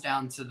all comes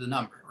down to the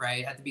number,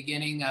 right? At the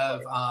beginning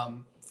of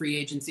free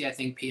agency, I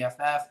think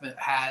PFF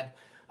had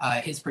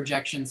his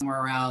projections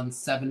somewhere around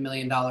 $7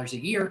 million a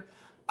year.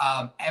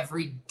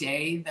 Every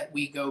day that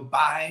we go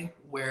by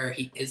where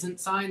he isn't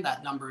signed,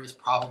 that number is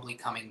probably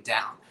coming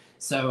down.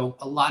 So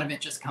a lot of it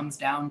just comes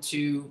down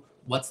to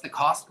what's the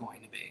cost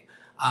going to be.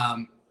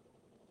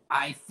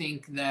 I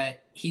think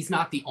that he's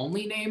not the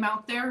only name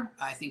out there.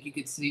 I think you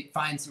could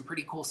find some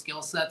pretty cool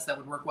skill sets that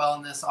would work well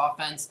in this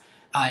offense,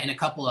 and a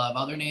couple of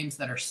other names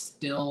that are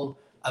still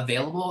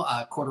available.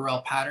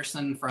 Cordarrelle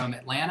Patterson from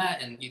Atlanta,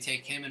 and you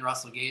take him and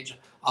Russell Gage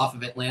off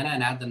of Atlanta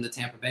and add them to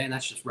Tampa Bay, and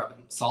that's just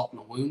rubbing salt in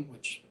the wound,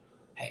 which,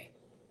 hey,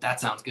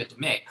 that sounds good to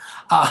me.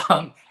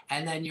 And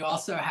then you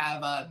also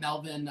have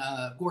Melvin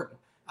Gordon,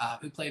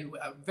 who played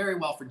very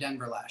well for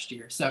Denver last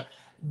year. So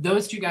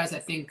those 2 guys, I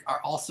think, are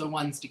also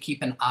ones to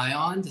keep an eye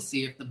on to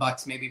see if the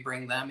Bucs maybe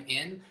bring them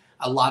in.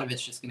 A lot of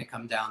it's just going to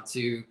come down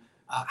to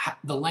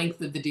the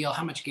length of the deal,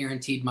 how much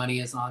guaranteed money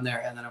is on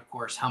there, and then, of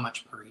course, how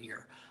much per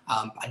year.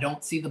 I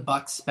don't see the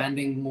Bucs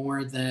spending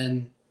more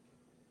than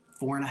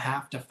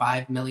 $4.5 to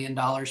 $5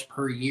 million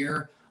per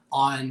year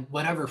on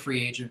whatever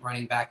free agent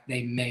running back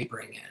they may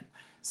bring in.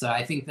 So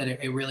I think that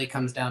it really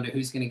comes down to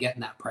who's going to get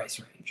in that price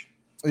range.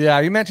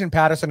 Yeah, you mentioned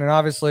Patterson, and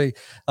obviously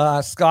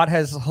Scott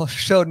has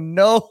showed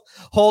no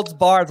holds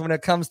barred when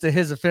it comes to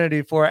his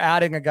affinity for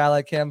adding a guy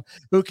like him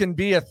who can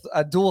be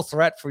a dual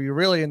threat for you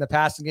really in the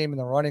passing game and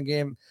the running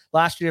game.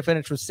 Last year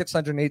finished with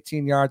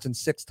 618 yards and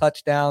 6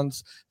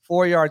 touchdowns,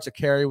 4 yards a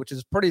carry, which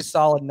is pretty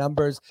solid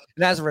numbers.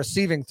 And as a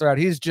receiving threat,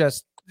 he's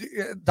just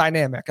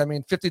dynamic. I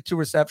mean, 52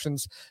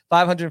 receptions,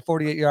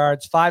 548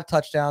 yards, 5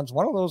 touchdowns.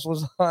 One of those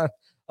was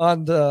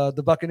on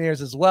the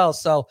Buccaneers as well.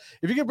 So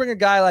if you can bring a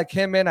guy like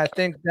him in, I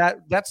think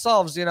that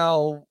solves, it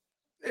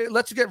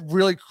lets you get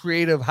really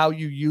creative how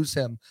you use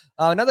him.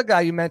 Another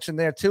guy you mentioned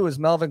there too is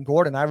Melvin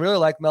Gordon. I really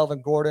like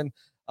Melvin Gordon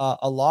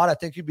a lot. I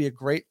think he'd be a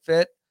great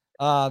fit.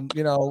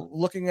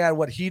 Looking at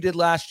what he did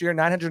last year,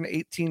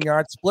 918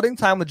 yards, splitting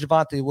time with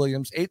Javonte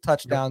Williams, 8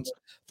 touchdowns,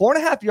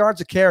 4.5 yards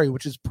a carry,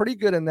 which is pretty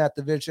good in that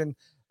division.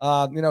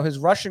 His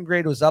rushing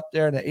grade was up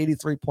there in the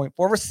 83.4.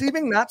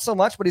 Receiving, not so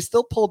much, but he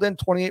still pulled in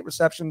 28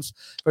 receptions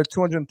for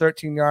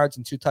 213 yards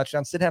and 2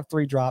 touchdowns. Did have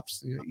 3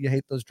 drops. You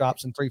hate those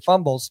drops and 3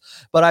 fumbles.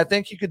 But I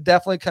think he could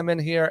definitely come in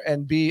here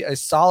and be a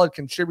solid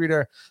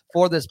contributor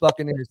for this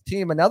Buccaneers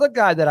team. Another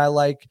guy that I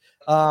like,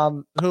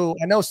 who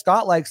I know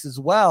Scott likes as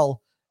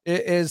well,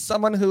 is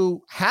someone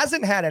who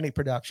hasn't had any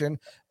production,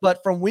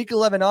 but from week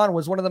 11 on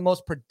was one of the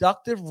most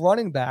productive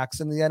running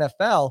backs in the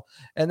NFL.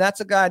 And that's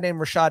a guy named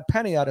Rashad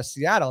Penny out of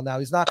Seattle. Now,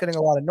 he's not getting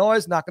a lot of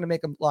noise, not going to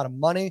make a lot of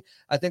money.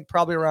 I think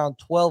probably around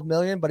 12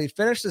 million, but he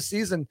finished the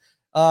season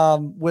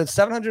with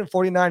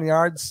 749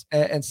 yards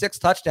and 6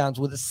 touchdowns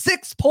with a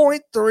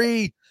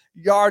 6.3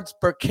 yards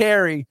per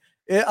carry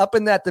up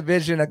in that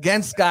division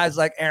against guys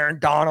like Aaron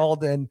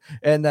Donald and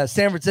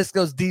San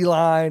Francisco's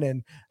D-line.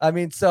 And I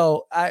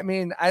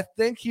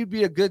think he'd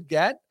be a good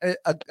get.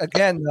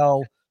 Again,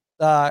 though,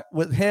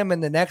 with him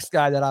and the next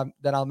guy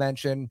that I'll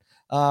mention,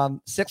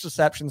 6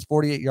 receptions,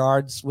 48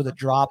 yards with a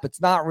drop.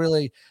 That's not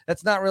really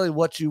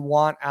what you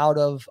want out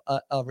of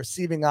a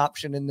receiving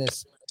option in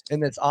this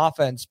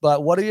offense.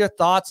 But what are your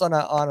thoughts on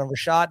a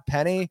Rashad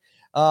Penny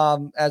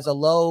as a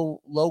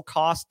low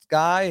cost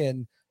guy?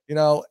 And,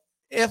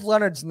 if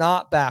Leonard's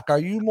not back, are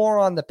you more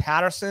on the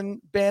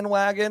Patterson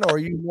bandwagon, or are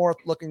you more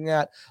looking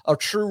at a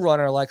true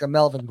runner like a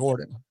Melvin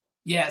Gordon?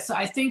 Yeah, so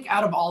I think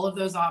out of all of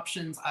those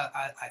options,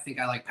 I think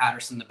I like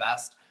Patterson the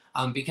best,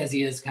 because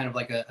he is kind of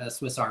like a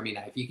Swiss Army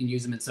knife. You can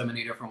use him in so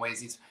many different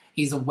ways.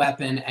 He's a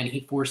weapon, and he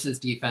forces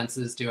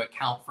defenses to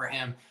account for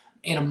him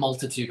in a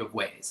multitude of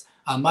ways.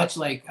 Much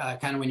like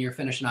kind of when you're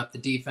finishing up the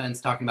defense,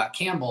 talking about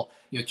Campbell,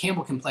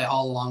 Campbell can play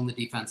all along the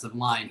defensive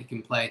line. He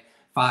can play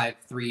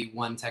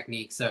 5-3-1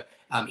 technique. So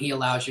he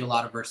allows you a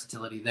lot of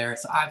versatility there.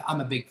 So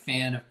I'm a big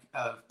fan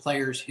of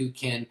players who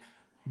can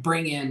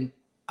bring in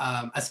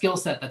a skill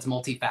set that's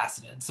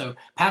multifaceted. So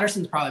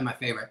Patterson's probably my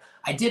favorite.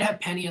 I did have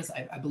Penny as,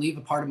 I believe,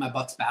 a part of my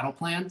Bucs battle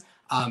plan.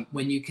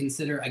 When you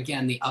consider,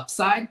 again, the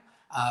upside,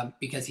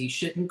 because he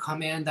shouldn't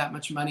command that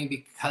much money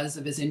because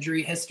of his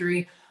injury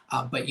history.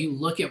 But you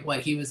look at what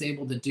he was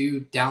able to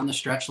do down the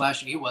stretch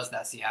last year. He was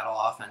that Seattle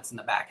offense in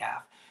the back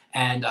half.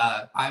 And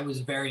I was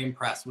very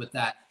impressed with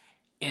that.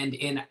 And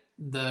in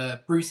the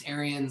Bruce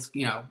Arians,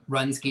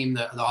 run scheme,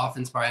 the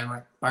offense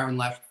Byron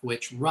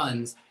Leftwich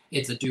runs,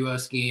 it's a duo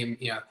scheme.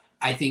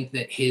 I think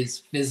that his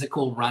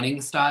physical running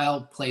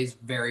style plays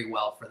very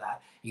well for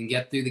that. You can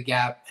get through the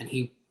gap, and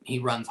he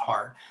runs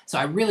hard. So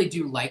I really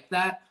do like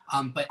that.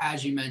 But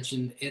as you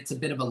mentioned, it's a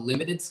bit of a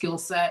limited skill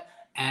set,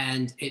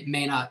 and it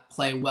may not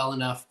play well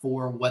enough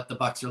for what the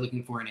Bucs are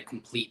looking for in a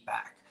complete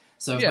back.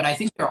 So, yeah. But I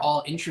think they're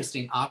all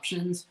interesting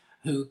options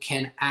who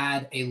can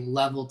add a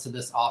level to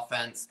this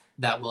offense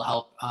that will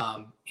help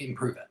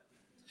improve it.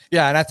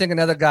 Yeah, and I think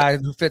another guy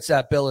who fits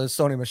that bill is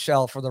Sony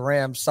Michel for the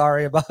Rams.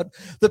 Sorry about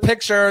the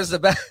picture.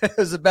 It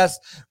was the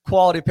best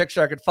quality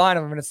picture I could find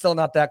of him, and it's still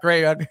not that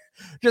great.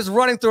 Just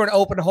running through an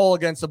open hole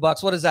against the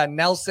Bucs. What is that,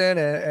 Nelson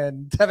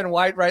and Devin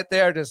White right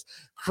there, just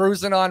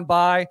cruising on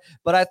by?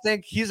 But I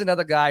think he's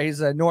another guy.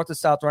 He's a north to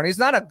south runner. He's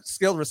not a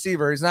skilled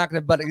receiver. He's not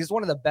going to, but he's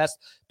one of the best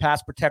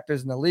pass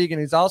protectors in the league, and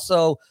he's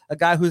also a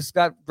guy who's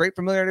got great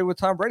familiarity with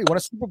Tom Brady. Won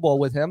a Super Bowl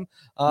with him,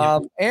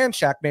 and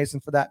Shaq Mason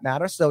for that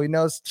matter. So he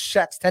knows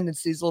Shaq's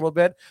tendencies a little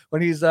bit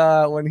when he's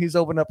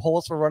opened up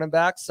holes for running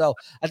backs. So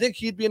I think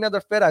he'd be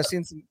another fit. I've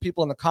seen some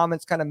people in the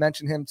comments kind of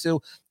mention him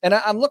too, and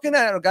I'm looking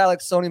at a guy like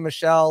Sony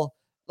Michel.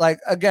 Like,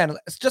 again,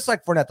 it's just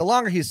like Fournette. The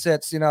longer he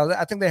sits,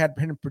 I think they had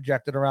him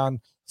projected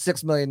around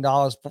 $6 million,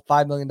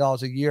 $5 million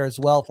a year as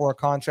well for a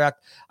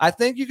contract. I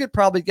think you could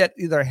probably get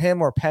either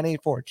him or Penny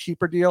for a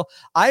cheaper deal.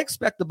 I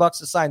expect the Bucs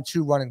to sign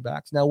 2 running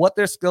backs. Now, what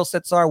their skill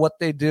sets are, what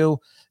they do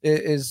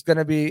is going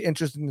to be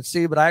interesting to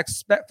see, but I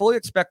fully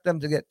expect them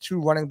to get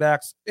 2 running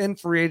backs in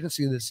free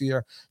agency this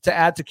year to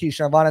add to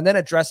Keyshawn Vaughn and then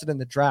address it in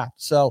the draft.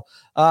 So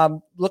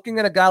looking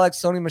at a guy like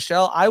Sony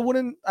Michel, I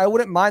wouldn't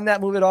mind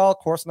that move at all. Of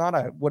course not.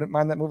 I wouldn't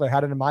mind that move. I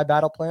had it in my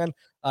battle plan.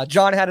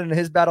 John had it in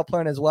his battle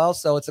plan as well.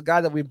 So it's a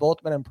guy that we've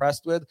both been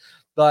impressed with.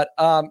 But,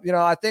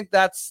 I think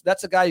that's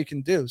a guy you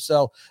can do.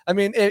 So, I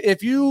mean,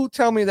 if you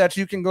tell me that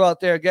you can go out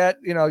there, get,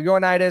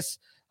 Ioannidis,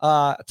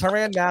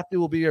 Tyrann Mathieu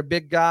will be your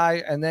big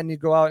guy. And then you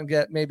go out and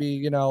get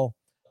maybe,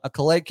 a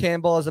Calais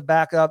Campbell as a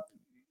backup,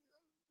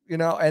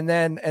 and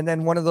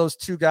then one of those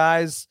 2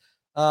 guys,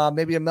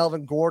 maybe a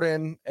Melvin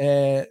Gordon,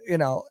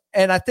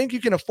 and I think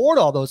you can afford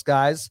all those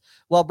guys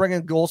while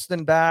bringing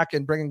Golston back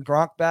and bringing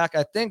Gronk back.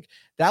 I think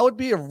that would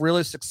be a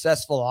really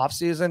successful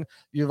offseason.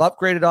 You've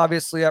upgraded,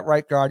 obviously, at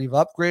right guard. You've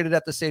upgraded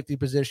at the safety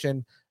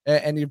position,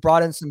 and you've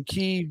brought in some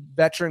key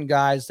veteran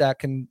guys that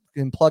can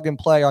plug and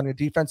play on your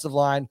defensive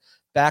line,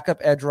 backup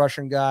edge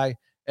rushing guy,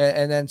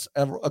 and then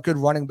a good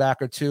running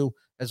back or 2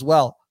 as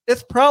well.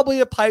 It's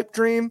probably a pipe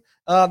dream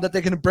that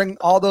they can bring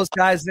all those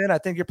guys in. I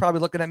think you're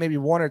probably looking at maybe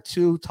 1 or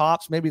 2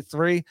 tops, maybe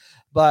 3.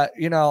 But,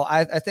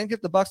 I think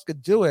if the Bucs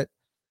could do it,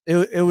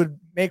 it would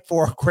make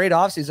for a great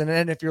offseason.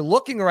 And if you're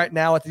looking right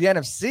now at the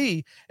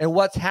NFC and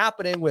what's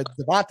happening with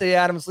Devontae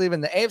Adams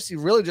leaving, the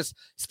AFC really just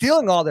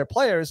stealing all their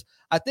players,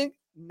 I think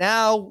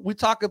now we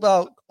talk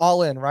about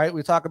all in, right?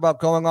 We talk about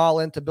going all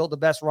in to build the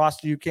best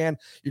roster you can.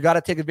 You got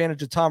to take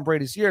advantage of Tom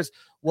Brady's years.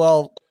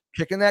 Well,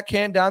 kicking that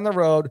can down the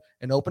road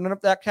and opening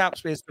up that cap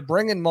space to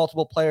bring in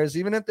multiple players,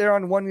 even if they're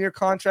on 1-year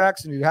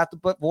contracts and you have to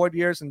put void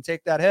years and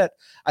take that hit.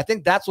 I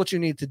think that's what you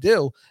need to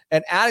do.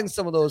 And adding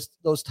some of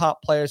those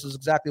top players is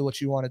exactly what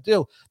you want to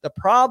do. The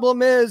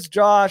problem is,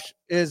 Josh,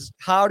 is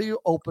how do you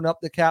open up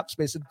the cap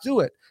space to do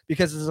it?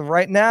 Because as of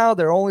right now,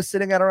 they're only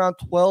sitting at around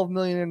 12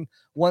 million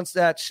once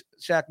that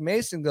Shaq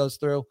Mason goes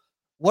through.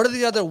 What are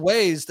the other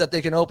ways that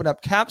they can open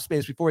up cap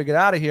space before we get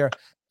out of here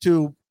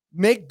to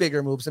make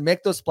bigger moves and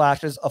make those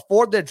splashes,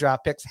 afford their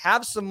draft picks,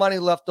 have some money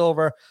left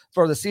over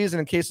for the season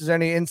in case there's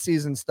any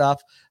in-season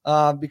stuff,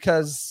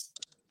 because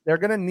they're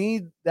going to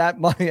need that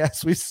money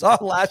as we saw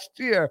last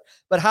year.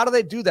 But how do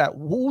they do that?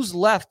 Who's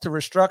left to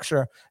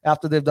restructure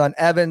after they've done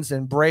Evans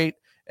and Brait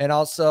and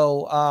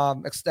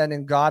also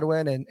extending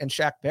Godwin and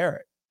Shaq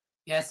Barrett?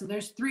 Yeah, so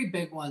there's 3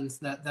 big ones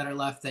that are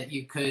left that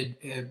you could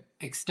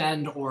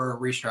extend or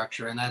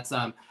restructure, and that's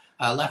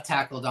left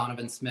tackle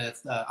Donovan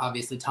Smith,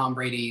 obviously Tom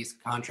Brady's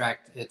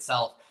contract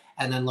itself,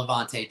 and then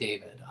Levante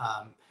David.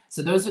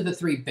 So those are the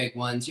 3 big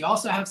ones. You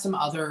also have some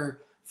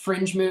other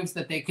fringe moves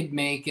that they could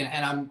make,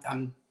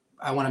 and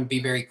I want to be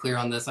very clear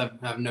on this. I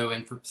have no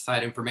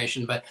inside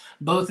information, but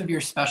both of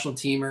your special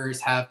teamers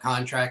have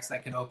contracts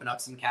that could open up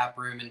some cap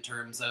room in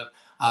terms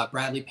of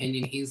Bradley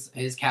Pinion.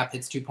 His cap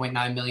hits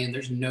 $2.9 million.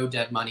 There's no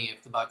dead money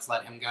if the Bucs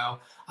let him go.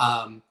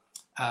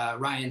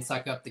 Ryan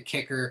Suckup, the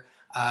kicker,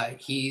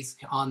 he's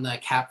on the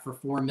cap for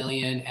 $4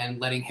 million, and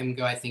letting him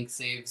go, I think,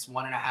 saves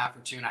 $1.5 or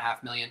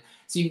 $2.5 million.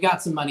 So you've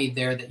got some money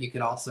there that you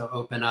could also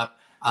open up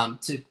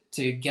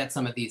to get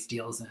some of these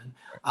deals in.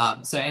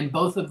 And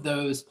both of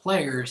those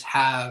players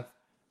have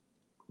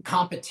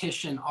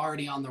competition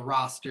already on the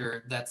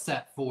roster that's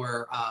set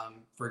for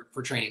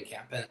training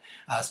camp.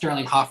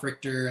 Sterling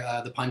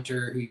Hoffrichter, the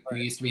punter who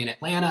used to be in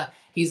Atlanta,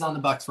 he's on the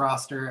Bucs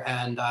roster,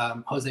 and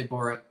Jose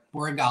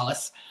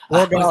Borregales.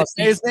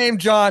 Say his name,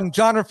 John.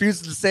 John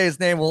refuses to say his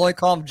name. We'll only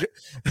call him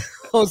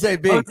Jose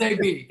B. Jose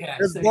B. Yeah.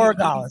 So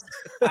Borregales.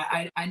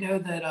 I know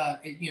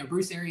that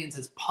Bruce Arians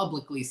has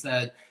publicly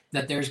said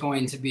that there's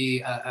going to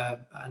be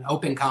an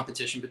open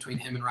competition between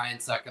him and Ryan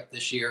Suckup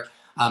this year.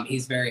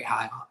 He's very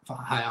high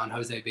on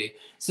Jose B.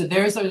 So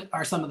there's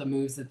are some of the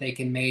moves that they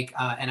can make.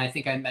 And I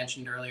think I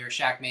mentioned earlier,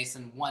 Shaq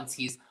Mason, once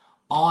he's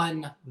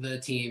on the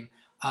team,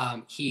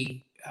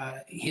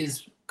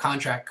 his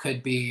contract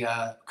could be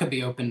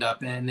opened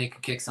up, and they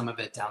could kick some of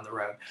it down the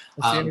road.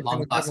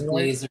 Long Lost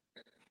Glazer.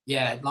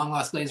 Yeah, Long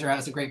Lost Glazer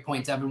has a great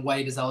point. Devin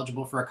White is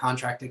eligible for a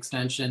contract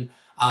extension.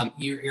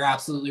 You're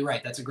absolutely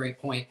right. That's a great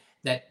point.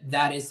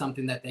 That is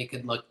something that they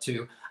could look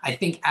to. I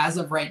think as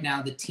of right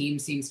now, the team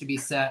seems to be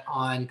set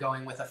on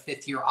going with a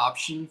 5th-year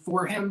option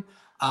for him,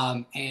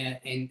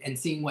 and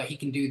seeing what he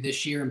can do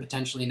this year and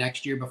potentially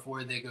next year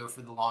before they go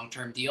for the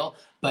long-term deal.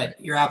 But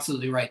you're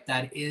absolutely right.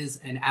 That is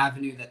an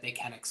avenue that they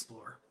can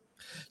explore.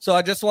 So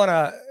I just want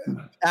to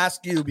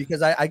ask you,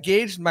 because I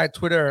gauged my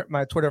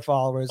Twitter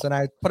followers, and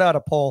I put out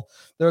a poll.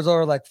 There's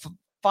over like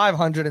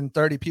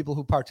 530 people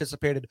who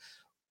participated.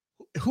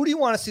 Who do you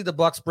want to see the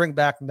Bucs bring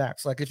back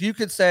next? Like, if you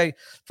could say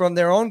from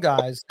their own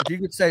guys, if you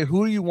could say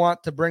who you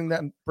want to bring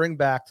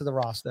back to the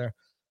roster,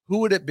 who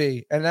would it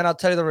be? And then I'll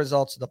tell you the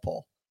results of the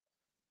poll.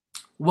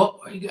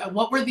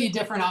 What were the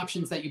different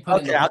options that you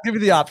put in? Okay, I'll give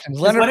you the options.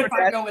 Leonard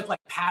Fournette. I go with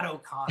like Pat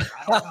O'Connor?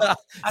 I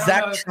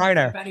don't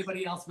know if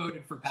anybody else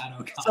voted for Pat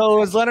O'Connor. So it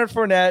was Leonard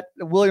Fournette,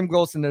 William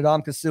Golston,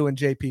 Ndamukong Suh, and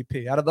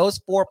JPP. Out of those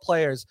 4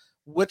 players,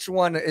 which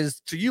one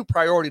is to you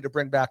priority to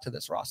bring back to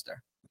this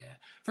roster?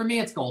 For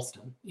me, it's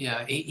Golston.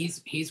 Yeah,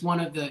 he's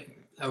one of the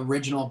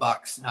original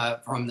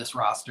Bucs from this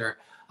roster.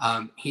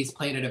 He's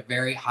played at a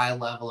very high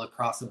level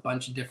across a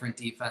bunch of different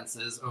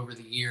defenses over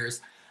the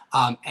years,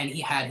 and he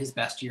had his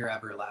best year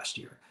ever last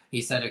year.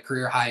 He set a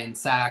career high in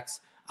sacks.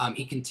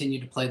 He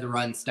continued to play the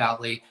run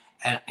stoutly,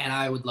 and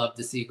I would love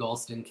to see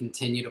Golston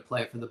continue to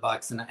play for the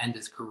Bucs and end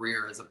his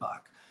career as a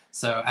Buc.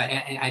 So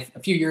a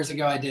few years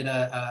ago, I did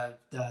a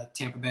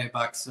Tampa Bay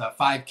Bucs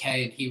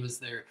 5K, and he was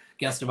their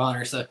guest of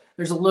honor. So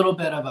there's a little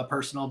bit of a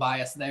personal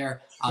bias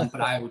there,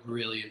 but I would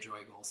really enjoy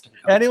Golston.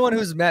 Anyone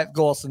who's met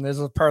Golston, there's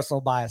a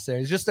personal bias there.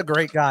 He's just a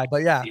great guy.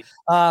 But yeah,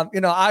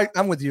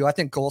 I'm with you. I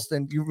think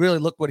Golston, you really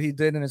look what he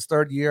did in his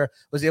 3rd year,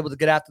 was able to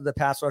get after the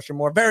pass rusher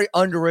more. Very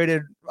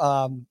underrated,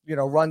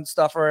 run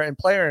stuffer and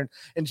player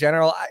in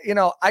general.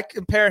 I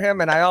compare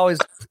him, and I always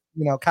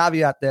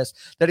caveat this,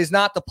 that he's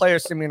not the player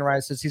Simeon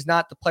Rice is. He's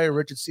not the player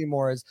Richard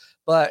Seymour is.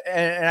 But,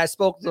 and I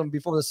spoke to him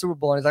before the Super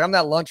Bowl, and he's like, I'm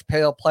that lunch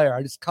pail player.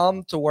 I just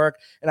come to work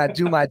and I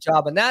do my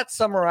job. And that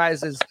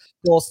summarizes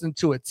Golston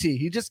to a T.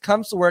 He just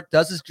comes to work,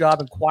 does his job,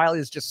 and quietly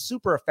is just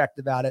super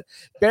effective at it.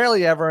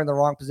 Barely ever in the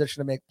wrong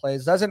position to make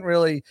plays. Doesn't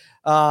really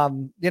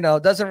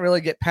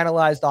get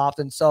penalized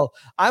often. So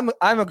I'm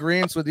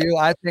agreeing with you.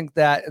 I think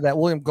that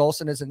William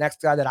Golston is the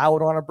next guy that I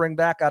would want to bring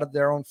back out of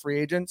their own free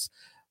agents.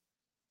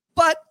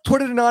 But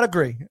Twitter did not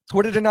agree.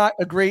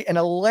 In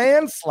a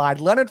landslide.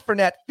 Leonard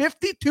Fournette,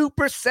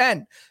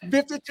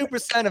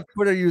 52% of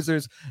Twitter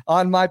users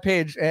on my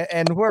page,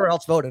 and whoever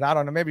else voted, I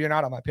don't know, maybe you're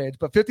not on my page,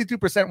 but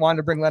 52% wanted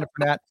to bring Leonard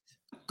Fournette.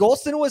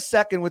 Golston was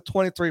second with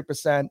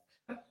 23%.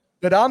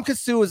 Ndamukong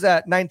Suh was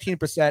at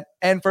 19%,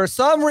 and for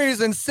some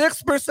reason,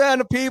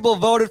 6% of people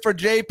voted for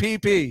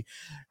JPP.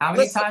 How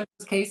many times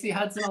was Casey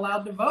Hudson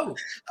allowed to vote?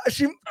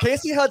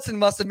 Casey Hudson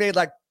must have made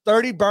like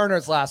 30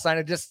 burners last night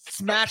and just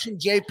smashing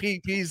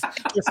JPP's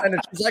percentage.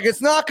 She's like,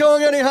 it's not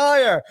going any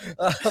higher.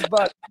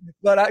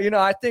 But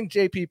I think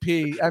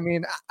JPP, I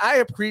mean, I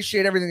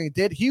appreciate everything he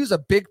did. He was a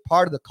big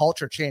part of the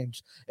culture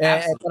change.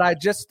 But I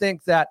just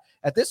think that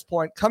at this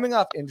point, coming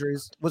off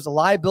injuries was a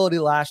liability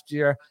last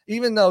year,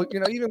 even though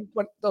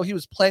he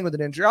was playing with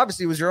an injury.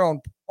 Obviously, it was your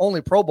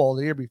only Pro Bowl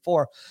the year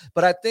before.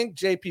 But I think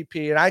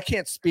JPP, and I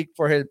can't speak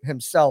for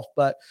himself,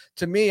 but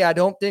to me, I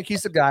don't think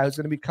he's a guy who's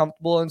going to be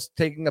comfortable in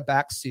taking a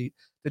back seat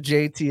to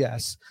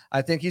JTS.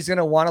 I think he's going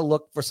to want to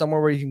look for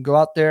somewhere where he can go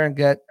out there and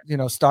get,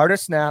 starter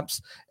snaps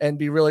and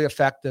be really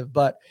effective.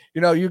 But,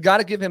 you got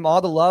to give him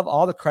all the love,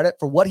 all the credit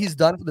for what he's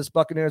done for this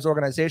Buccaneers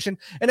organization.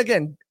 And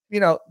again,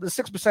 the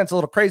 6% is a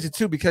little crazy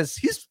too, because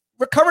he's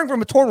recovering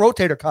from a torn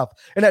rotator cuff.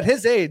 And at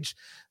his age,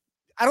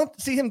 I don't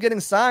see him getting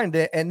signed.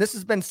 And this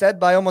has been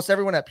said by almost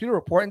everyone at Pewter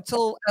Report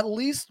until at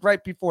least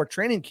right before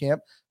training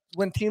camp,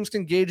 when teams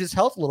can gauge his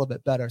health a little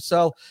bit better.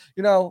 So,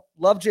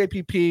 love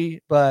JPP,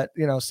 but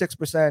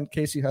 6%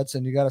 Casey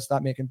Hudson, you got to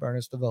stop making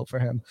burners to vote for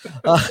him.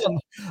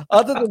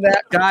 Other than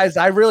that, guys,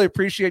 I really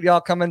appreciate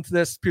y'all coming to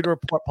this Pewter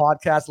Report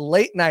podcast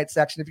late night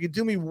section. If you could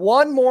do me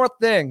one more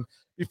thing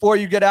before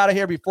we get out of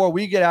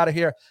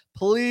here,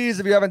 please,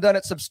 if you haven't done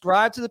it,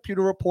 subscribe to the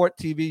Pewter Report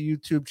TV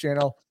YouTube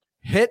channel.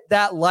 Hit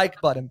that like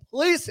button,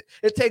 please.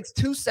 It takes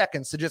 2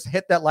 seconds to just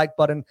hit that like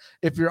button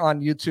if you're on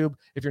YouTube.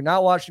 If you're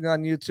not watching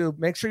on YouTube,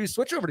 make sure you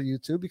switch over to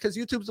YouTube, because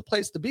YouTube's the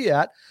place to be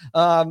at.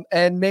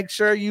 And make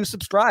sure you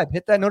subscribe.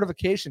 Hit that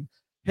notification.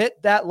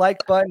 Hit that like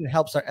button. It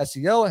helps our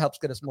SEO. It helps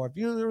get us more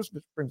viewers,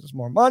 which brings us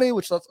more money,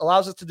 which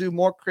allows us to do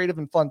more creative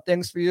and fun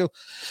things for you.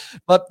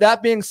 But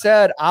that being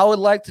said, I would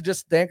like to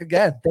just thank you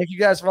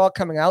guys for all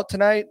coming out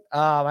tonight.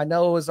 I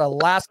know it was a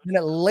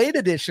last-minute late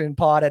edition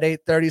pod at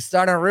 8:30,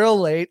 starting real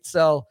late.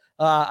 So,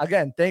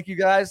 again, thank you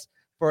guys.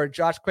 For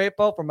Josh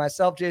Quapo, for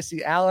myself,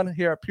 JC Allen,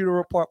 here at Pewter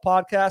Report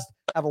Podcast.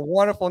 Have a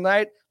wonderful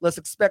night. Let's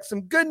expect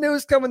some good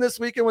news coming this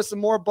weekend with some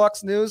more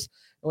Bucs news.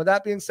 And with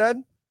that being said,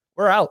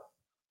 we're out.